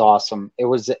film was awesome. It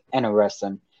was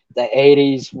interesting. The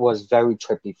 80s was very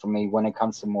trippy for me when it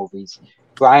comes to movies.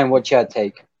 Brian, what's your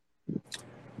take?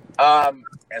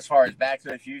 As far as Back to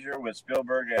the Future with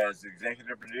Spielberg as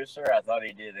executive producer, I thought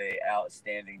he did an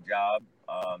outstanding job.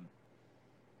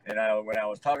 When I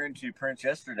was talking to Prince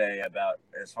yesterday about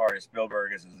as far as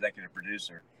Spielberg as executive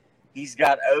producer, he's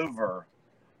got over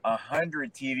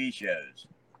 100 TV shows.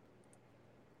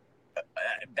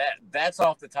 That's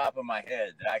off the top of my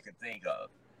head that I could think of.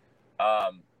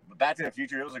 But Back to the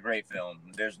Future, it was a great film.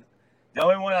 The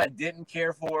only one I didn't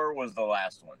care for was the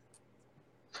last one.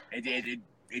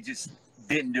 It just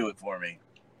didn't do it for me.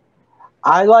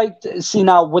 I liked see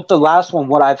now with the last one.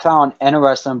 What I found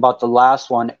interesting about the last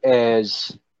one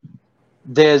is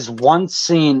there's one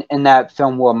scene in that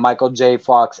film where Michael J.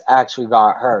 Fox actually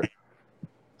got hurt.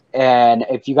 And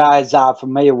if you guys are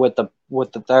familiar with the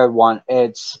third one,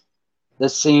 it's the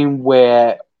scene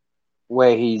where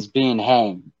he's being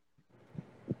hanged,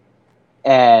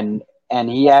 and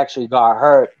he actually got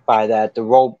hurt by that. The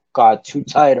rope got too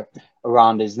tight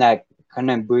around his neck,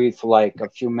 couldn't breathe for like a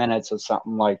few minutes or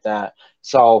something like that.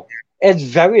 So it's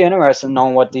very interesting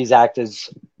knowing what these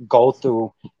actors go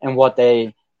through and what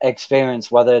they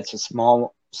experience, whether it's a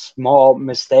small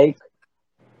mistake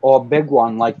or a big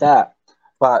one like that.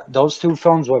 But those two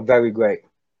films were very great.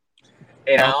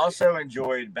 And I also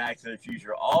enjoyed Back to the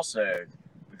Future also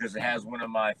because it has one of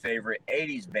my favorite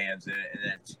 80s bands in it,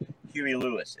 and that's Huey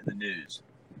Lewis in the News.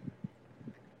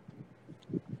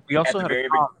 We also had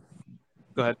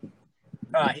Go ahead.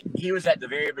 He was at the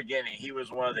very beginning. He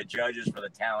was one of the judges for the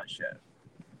talent show.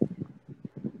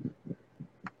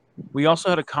 We also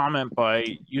had a comment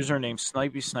by username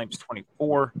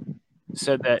SnipeySnipes24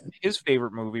 said that his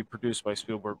favorite movie produced by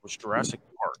Spielberg was Jurassic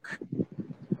Park.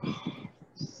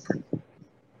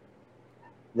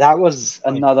 That was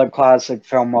another classic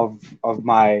film of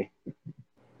my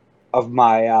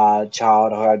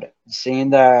childhood. Seeing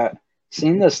the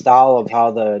style of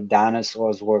how the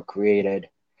dinosaurs were created.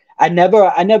 I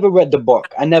never read the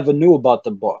book. I never knew about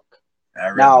the book. I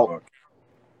read Now, the book.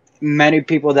 many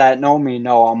people that know me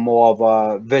know I'm more of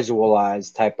a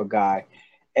visualized type of guy.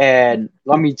 And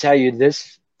let me tell you,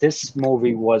 this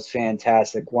movie was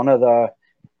fantastic. One of the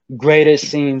greatest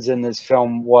scenes in this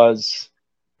film was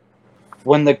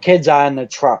when the kids are in the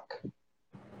truck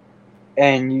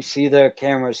and you see the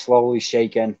camera slowly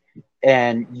shaking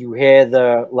and you hear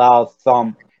the loud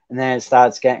thump and then it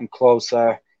starts getting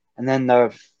closer and then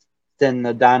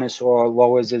the dinosaur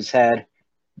lowers his head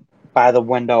by the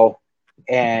window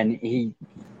and he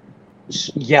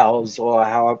yells or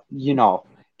how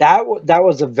that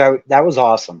was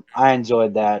awesome. I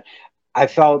enjoyed that. I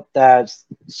felt that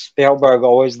Spielberg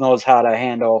always knows how to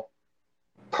handle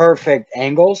perfect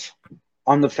angles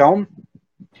on the film,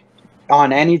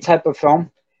 on any type of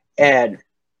film, and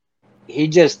he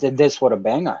just did this with a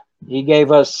banger. He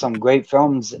gave us some great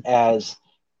films as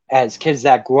kids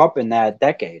that grew up in that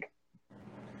decade.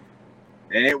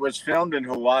 And it was filmed in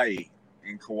Hawaii,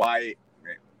 in Kauai,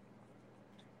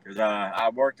 because I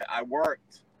worked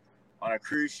on a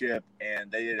cruise ship,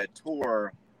 and they did a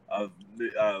tour of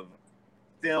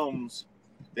films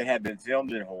that had been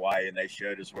filmed in Hawaii, and they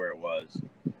showed us where it was.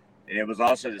 And it was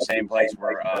also the same place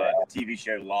where the TV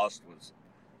show Lost was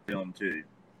filmed too.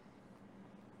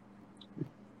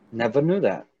 Never knew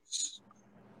that.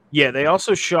 Yeah, they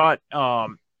also shot.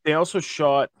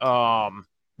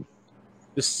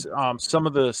 This some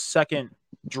of the second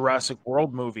Jurassic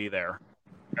World movie there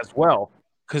as well,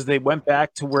 because they went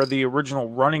back to where the original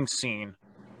running scene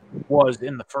was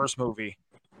in the first movie,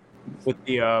 with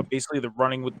the basically the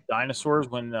running with the dinosaurs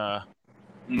when they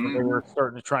were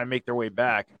starting to try and make their way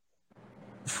back.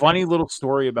 Funny little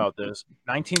story about this: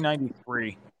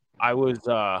 1993. I was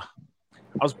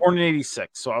born in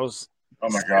 '86, so I was Oh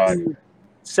my God,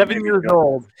 7 years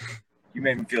old. you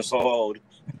made me feel so old.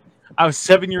 I was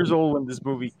 7 years old when this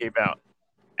movie came out,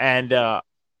 and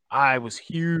I was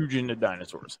huge into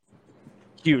dinosaurs.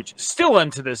 Huge, still am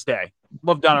to this day.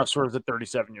 Love dinosaurs at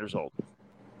 37 years old.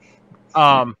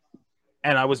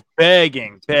 And I was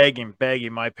begging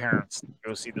my parents to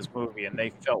go see this movie, and they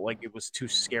felt like it was too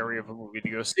scary of a movie to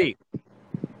go see.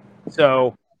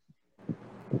 So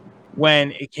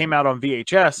when it came out on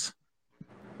VHS,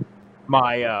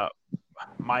 my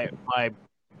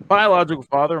biological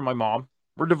father and my mom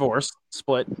were divorced,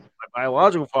 split. My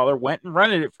biological father went and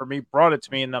rented it for me, brought it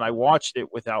to me, and then I watched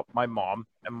it without my mom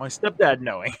and my stepdad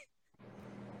knowing.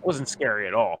 It wasn't scary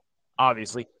at all.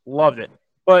 Obviously, loved it.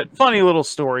 But funny little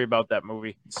story about that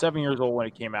movie. 7 years old when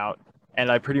it came out,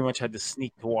 and I pretty much had to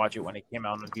sneak to watch it when it came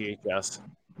out on VHS.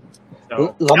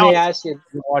 So Let me ask you.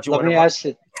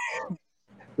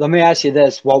 Let me ask you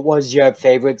this: what was your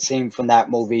favorite scene from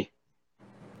that movie?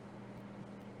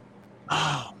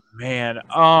 Oh man,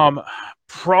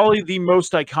 probably the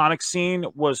most iconic scene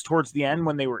was towards the end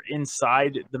when they were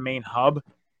inside the main hub,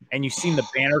 and you seen the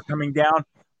banner coming down.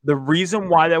 The reason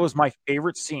why that was my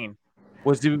favorite scene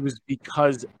was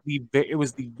because it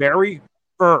was the very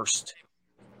first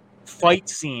fight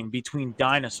scene between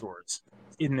dinosaurs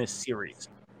in this series,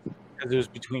 because it was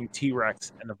between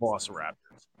T-Rex and the Velociraptors.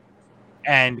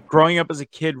 And growing up as a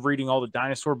kid, reading all the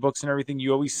dinosaur books and everything,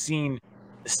 you always seen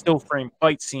the still frame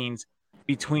fight scenes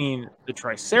between the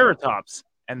Triceratops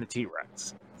and the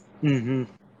T-Rex. Mm-hmm.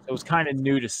 It was kind of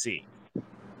new to see.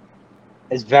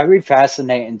 It's very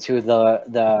fascinating to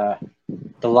the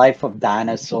life of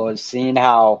dinosaurs, seeing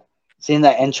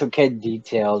the intricate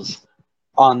details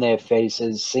on their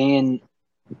faces, seeing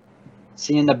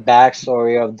the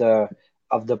backstory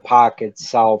of the park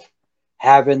itself,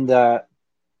 having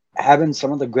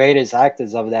some of the greatest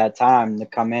actors of that time to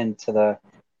come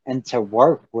into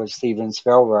work with Steven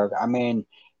Spielberg. I mean,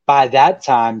 by that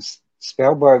time,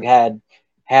 Spielberg had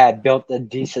built a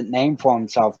decent name for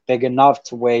himself, big enough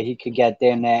to where he could get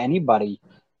there to anybody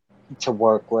to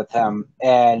work with him,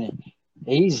 and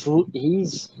he's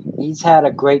had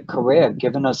a great career,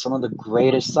 giving us some of the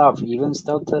greatest stuff, even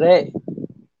still today.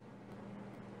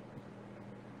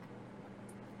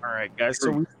 All right, guys.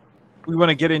 So we want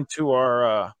to get into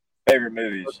our favorite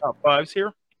movies, our top fives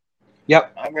here.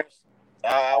 Yep.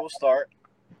 I will start.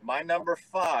 My number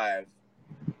 5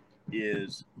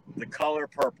 is The Color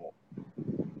Purple.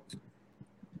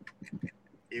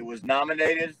 It was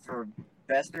nominated for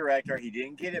Best Director. He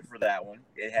didn't get it for that one.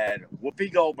 It had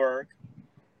Whoopi Goldberg.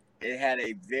 It had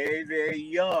a very, very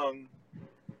young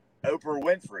Oprah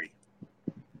Winfrey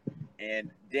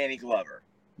and Danny Glover.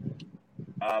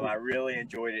 I really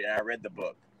enjoyed it, and I read the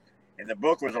book. And the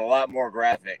book was a lot more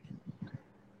graphic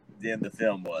than the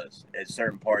film was at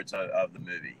certain parts of the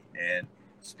movie. And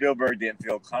Spielberg didn't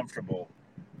feel comfortable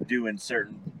doing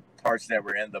certain parts that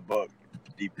were in the book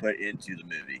to be put into the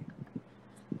movie.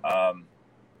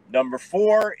 Number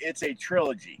 4, it's a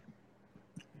trilogy,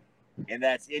 and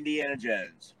that's Indiana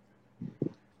Jones.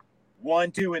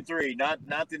 1, 2, and 3, not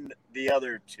the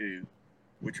other 2,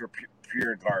 which were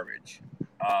pure garbage.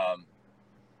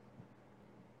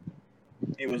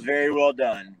 It was very well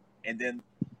done, and then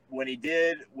when he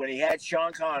had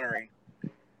Sean Connery,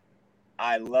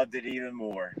 I loved it even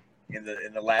more in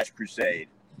the Last Crusade.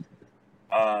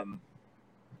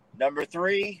 Number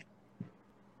 3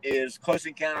 is Close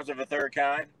Encounters of a Third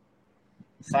Kind.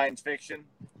 Science fiction.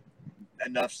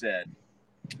 Enough said.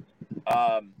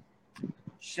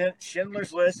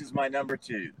 Schindler's List is my number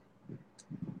 2.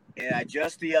 And I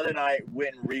just the other night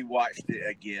went and rewatched it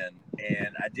again.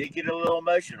 And I did get a little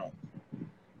emotional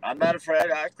I'm not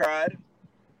afraid. I cried.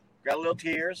 Got a little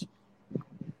tears.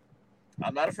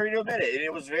 I'm not afraid to admit it. And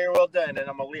it was very well done. And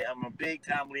I'm a big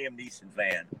time Liam Neeson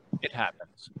fan. It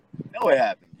happens. No, it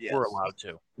happened. Yes. We're allowed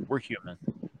to. We're human.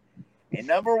 And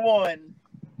number one,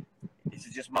 this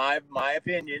is just my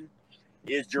opinion,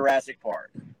 is Jurassic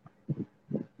Park.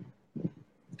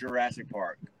 Jurassic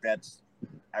Park.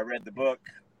 I read the book.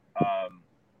 That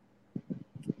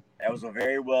was a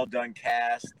very well done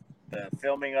cast. The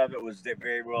filming of it was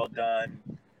very well done.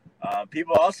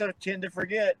 People also tend to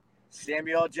forget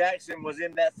Samuel L. Jackson was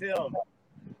in that film.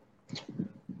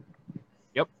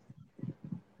 Yep.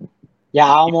 Yeah,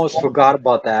 I almost forgot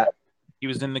about that. He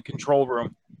was in the control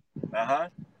room. Uh-huh.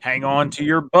 Hang on to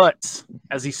your butts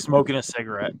as he's smoking a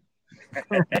cigarette.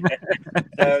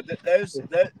 So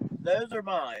those are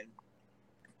mine.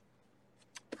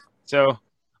 So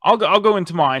I'll go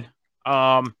into mine.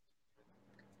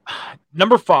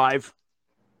 Number 5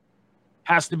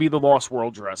 has to be the Lost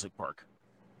World Jurassic Park.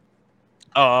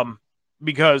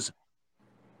 Because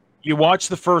you watch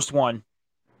the first one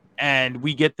and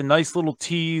we get the nice little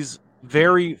tease,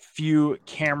 very few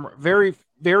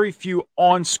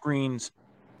on screens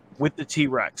with the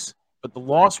T-Rex. But the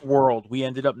Lost World, we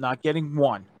ended up not getting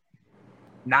 1,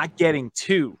 not getting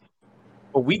 2,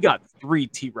 but we got 3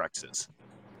 T-Rexes.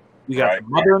 We got the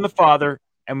mother and the father,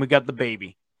 and we got the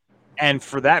baby. And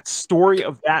for that story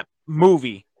of that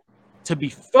movie to be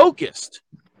focused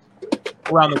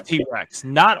around the T-Rex,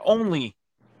 not only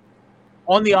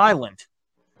on the island,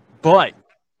 but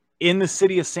in the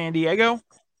city of San Diego,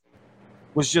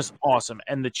 was just awesome.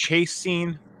 And the chase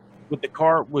scene with the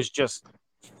car was just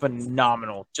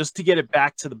phenomenal. Just to get it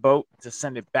back to the boat, to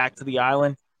send it back to the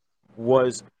island,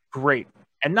 was great.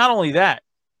 And not only that,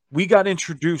 we got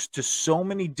introduced to so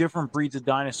many different breeds of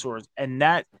dinosaurs, and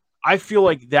that, I feel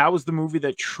like that was the movie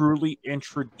that truly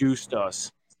introduced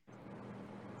us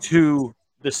to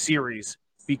the series.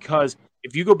 Because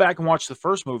if you go back and watch the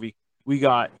first movie, we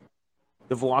got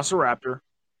the Velociraptor,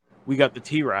 we got the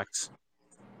T-Rex,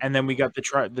 and then we got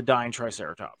the dying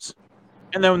Triceratops,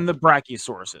 and then the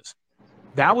Brachiosauruses.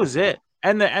 That was it.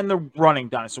 And the running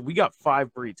dinosaur. We got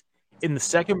 5 breeds. In the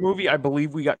second movie, I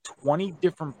believe we got 20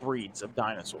 different breeds of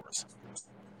dinosaurs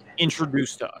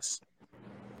introduced to us,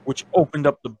 which opened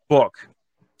up the book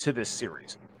to this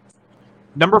series.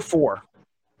 Number 4,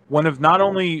 one of not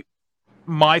only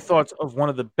my thoughts of one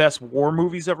of the best war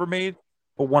movies ever made,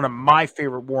 but one of my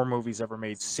favorite war movies ever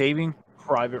made, Saving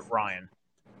Private Ryan.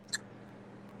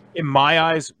 In my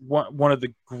eyes, one of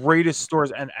the greatest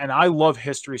stories, and I love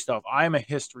history stuff. I am a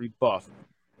history buff,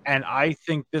 and I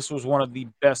think this was one of the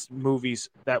best movies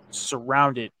that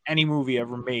surrounded any movie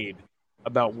ever made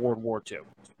about World War II.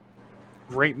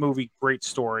 Great movie, great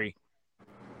story.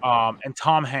 And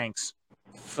Tom Hanks,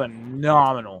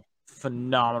 phenomenal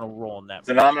role in that movie.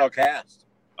 Phenomenal cast.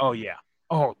 Oh, yeah.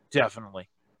 Oh, definitely.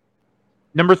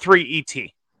 Number 3,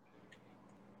 E.T.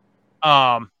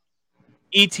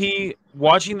 E.T.,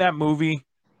 watching that movie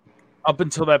up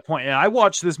until that point, and I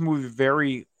watched this movie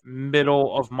very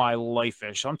middle of my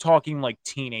life-ish. I'm talking like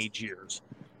teenage years.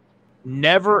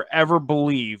 Never, ever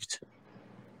believed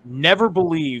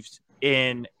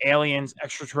in aliens,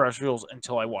 extraterrestrials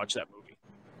until I watched that movie.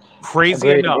 Crazy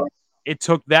enough, it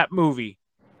took that movie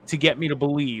to get me to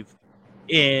believe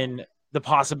in the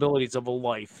possibilities of a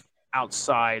life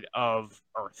outside of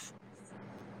Earth.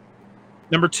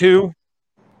 Number 2,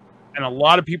 and a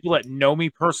lot of people that know me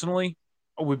personally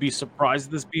would be surprised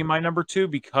at this being my number 2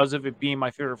 because of it being my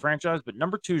favorite franchise, but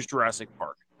number 2 is Jurassic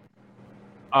Park.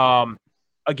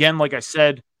 Again, like I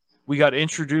said, we got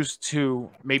introduced to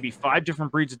maybe 5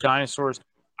 different breeds of dinosaurs.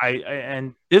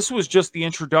 And this was just the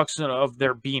introduction of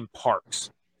there being parks.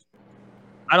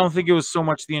 I don't think it was so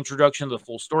much the introduction of the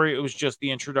full story. It was just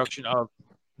the introduction of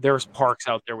there's parks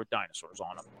out there with dinosaurs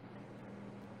on them.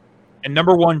 And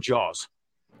number 1, Jaws.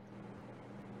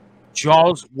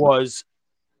 Jaws was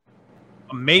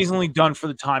amazingly done for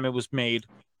the time it was made.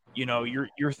 You know,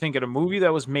 you're thinking a movie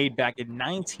that was made back in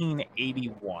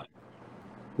 1981,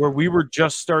 where we were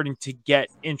just starting to get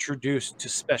introduced to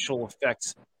special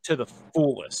effects to the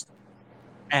fullest.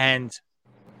 And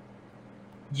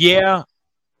yeah,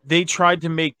 they tried to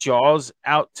make Jaws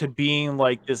out to being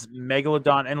like this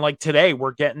megalodon, and like today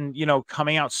we're getting,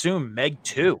 coming out soon, Meg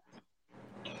 2.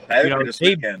 This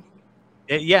weekend.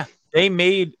 They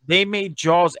made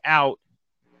Jaws out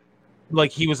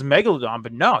like he was a megalodon,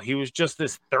 but no, he was just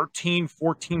this 13,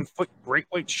 14-foot great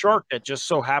white shark that just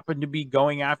so happened to be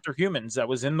going after humans that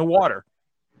was in the water.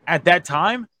 At that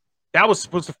time, that was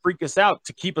supposed to freak us out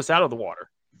to keep us out of the water.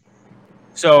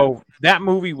 So that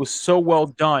movie was so well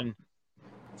done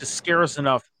to scare us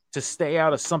enough to stay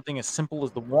out of something as simple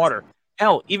as the water.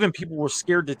 Hell, even people were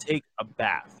scared to take a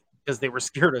bath because they were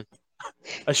scared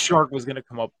a shark was going to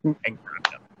come up and grab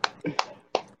them.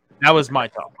 That was my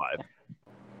top 5.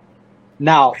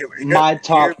 Now, my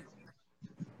top.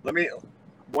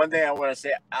 One thing I want to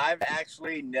say, I've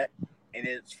actually, and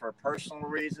it's for personal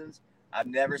reasons, I've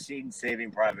never seen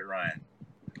Saving Private Ryan.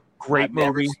 Great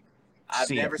movie. I've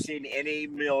never seen any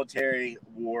military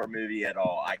war movie at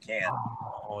all. I can't.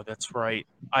 Oh, that's right.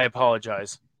 I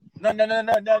apologize. No.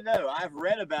 I've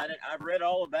read about it. I've read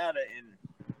all about it, and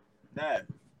no,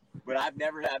 but I've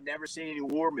never seen any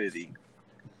war movie.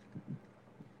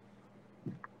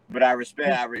 But I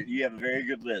respect. You have a very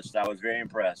good list. I was very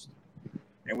impressed,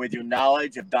 and with your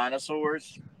knowledge of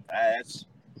dinosaurs, that's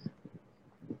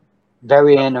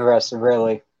very interesting,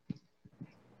 really.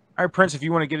 All right, Prince, if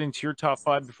you want to get into your top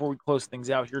 5 before we close things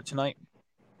out here tonight.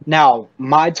 Now,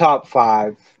 my top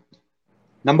 5.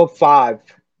 Number 5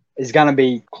 is going to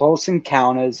be Close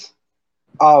Encounters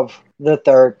of the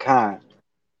Third Kind.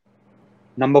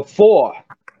 Number 4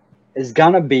 is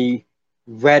going to be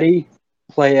Ready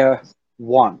Player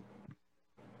One.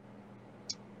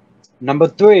 Number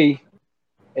 3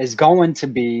 is going to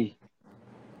be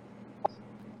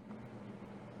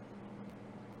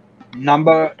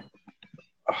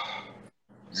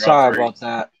Sorry about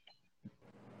that.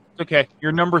 It's okay.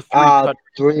 Your number 3.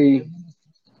 3.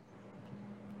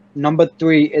 Number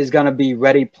 3 is going to be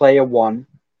Ready Player One.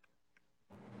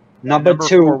 Number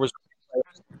 2 was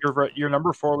your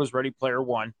number 4 was Ready Player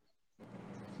One.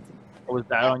 Or was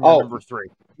that on your number 3?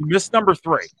 You missed number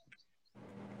 3.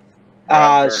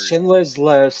 Schindler's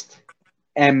List.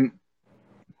 And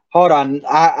hold on,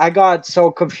 I got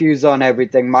so confused on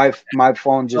everything. My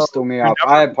phone just threw me off.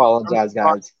 I apologize,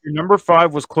 guys. Your number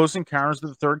 5 was Close Encounters of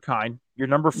the Third Kind. Your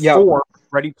number 4,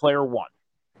 Ready Player One.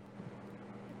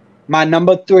 My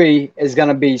number 3 is going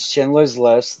to be Schindler's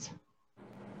List.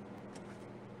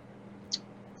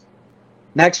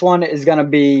 Next one is going to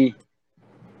be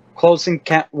Close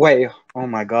Encounter. Wait, oh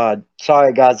my God.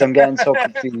 Sorry, guys. I'm getting so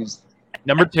confused.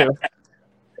 Number 2.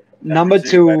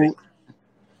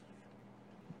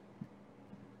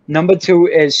 Number 2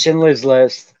 is Schindler's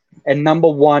List. And number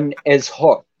 1 is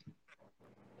Hook.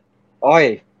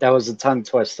 Oi, that was a tongue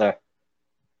twister.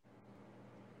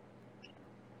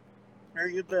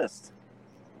 Very good list.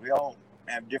 We all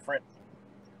have different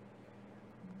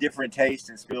tastes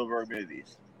in Spielberg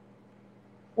movies.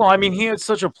 Well, I mean, he had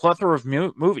such a plethora of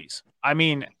movies. I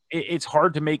mean, it's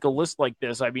hard to make a list like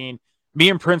this. I mean,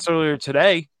 me and Prince earlier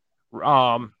today,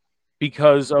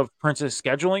 because of Prince's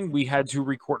scheduling, we had to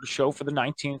record a show for the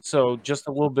 19th. So just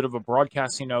a little bit of a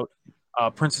broadcasting note.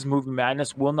 Prince's Movie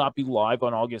Madness will not be live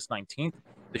on August 19th.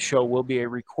 The show will be a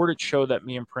recorded show that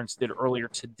me and Prince did earlier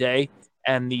today.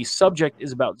 And the subject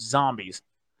is about zombies.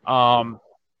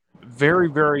 Very,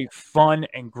 very fun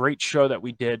and great show that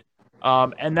we did.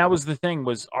 And that was the thing,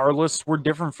 was our lists were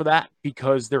different for that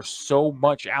because there's so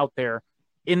much out there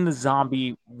in the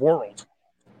zombie world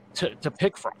to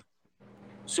pick from.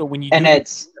 So when you you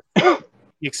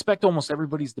expect almost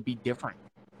everybody's to be different.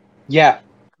 Yeah.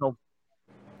 So,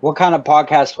 what kind of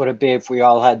podcast would it be if we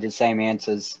all had the same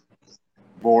answers?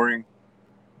 Boring.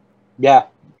 Yeah.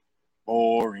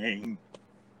 Boring.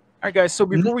 All right, guys. So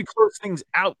before we close things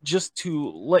out, just to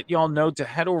let y'all know to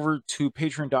head over to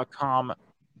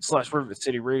patreon.com/Rivet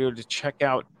City Radio to check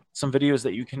out some videos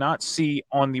that you cannot see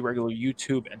on the regular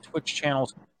YouTube and Twitch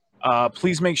channels.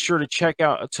 Please make sure to check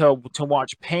out to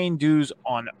watch Paying Dues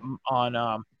on.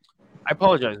 I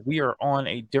apologize. We are on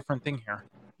a different thing here.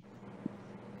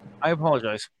 I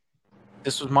apologize.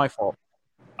 This was my fault.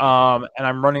 And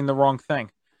I'm running the wrong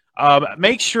thing.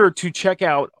 Make sure to check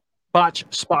out Botch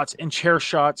Spots and Chair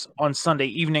Shots on Sunday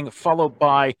evening, followed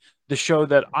by the show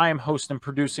that I am hosting and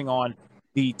producing on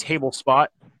the Table Spot.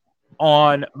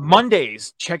 On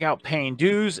Mondays, check out Paying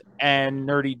Dues, and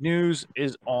Nerdy News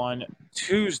is on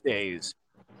Tuesdays.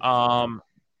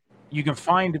 You can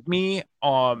find me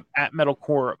at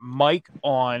Metalcore Mike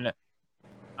on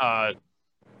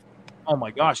oh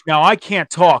my gosh, now I can't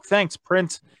talk. Thanks,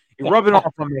 Prince. You're rubbing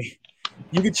off on me.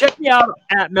 You can check me out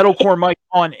at Metalcore Mike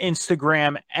on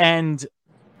Instagram and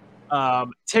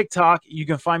TikTok. You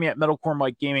can find me at Metalcore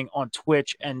Mike Gaming on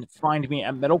Twitch and find me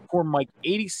at Metalcore Mike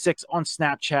 86 on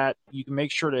Snapchat. You can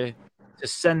make sure to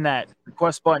send that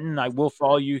request button. I will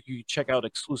follow you. You can check out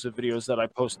exclusive videos that I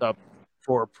post up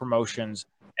for promotions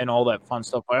and all that fun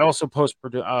stuff. I also post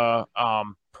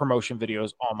promotion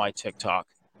videos on my TikTok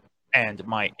and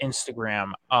my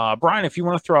Instagram. Brian, if you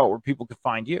want to throw out where people can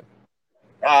find you.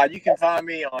 You can find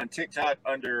me on TikTok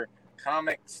under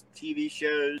comics, TV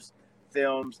shows,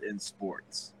 films, and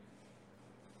sports.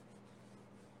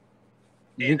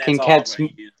 You can catch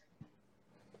me.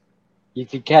 You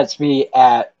can catch me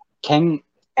at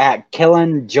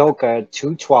Killin Joker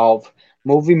 212,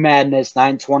 Movie Madness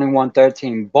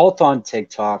 92113, both on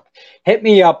TikTok. Hit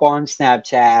me up on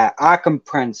Snapchat at Arkham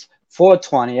Prince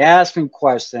 420. Ask me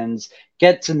questions,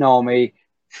 get to know me,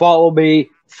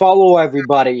 follow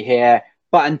everybody here.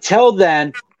 But until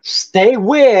then, stay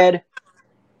weird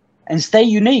and stay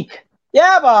unique.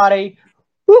 Yeah, buddy.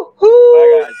 Bye,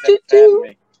 Woohoo! guys. Thanks for having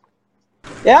me.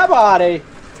 Yeah, buddy.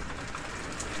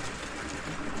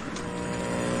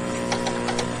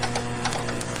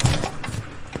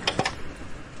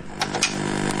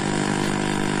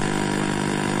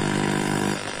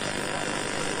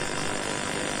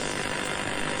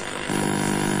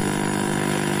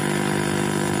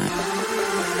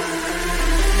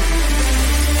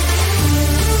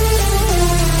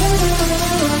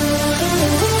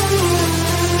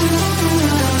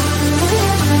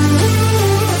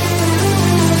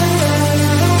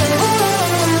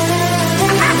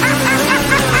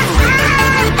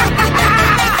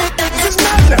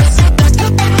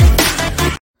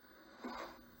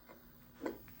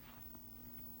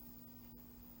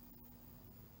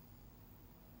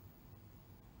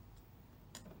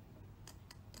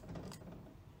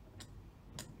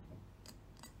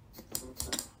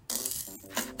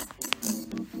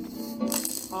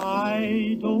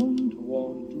 I don't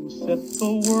want to set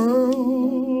the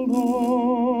world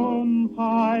on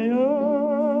fire.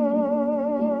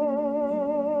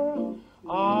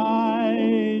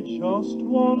 I just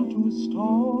want to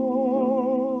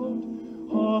start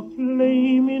a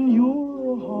flame in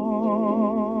your heart.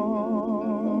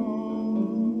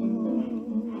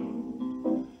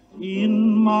 In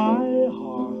my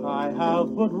heart I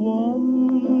have but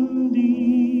one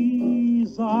desire,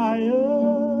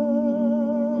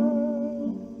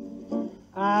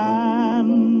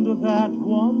 and that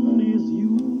one is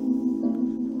you.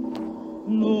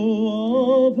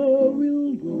 No other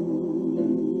will do.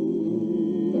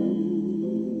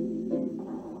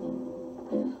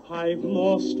 I've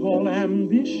lost all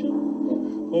ambition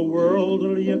for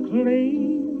worldly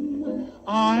acclaim.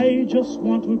 I just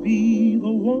want to be the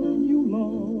one you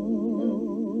love.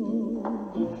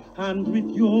 And with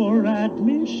your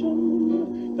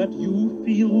admission that you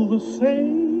feel the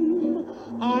same,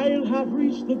 I'll have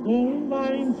reached the goal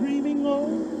I'm dreaming of.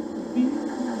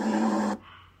 Believe.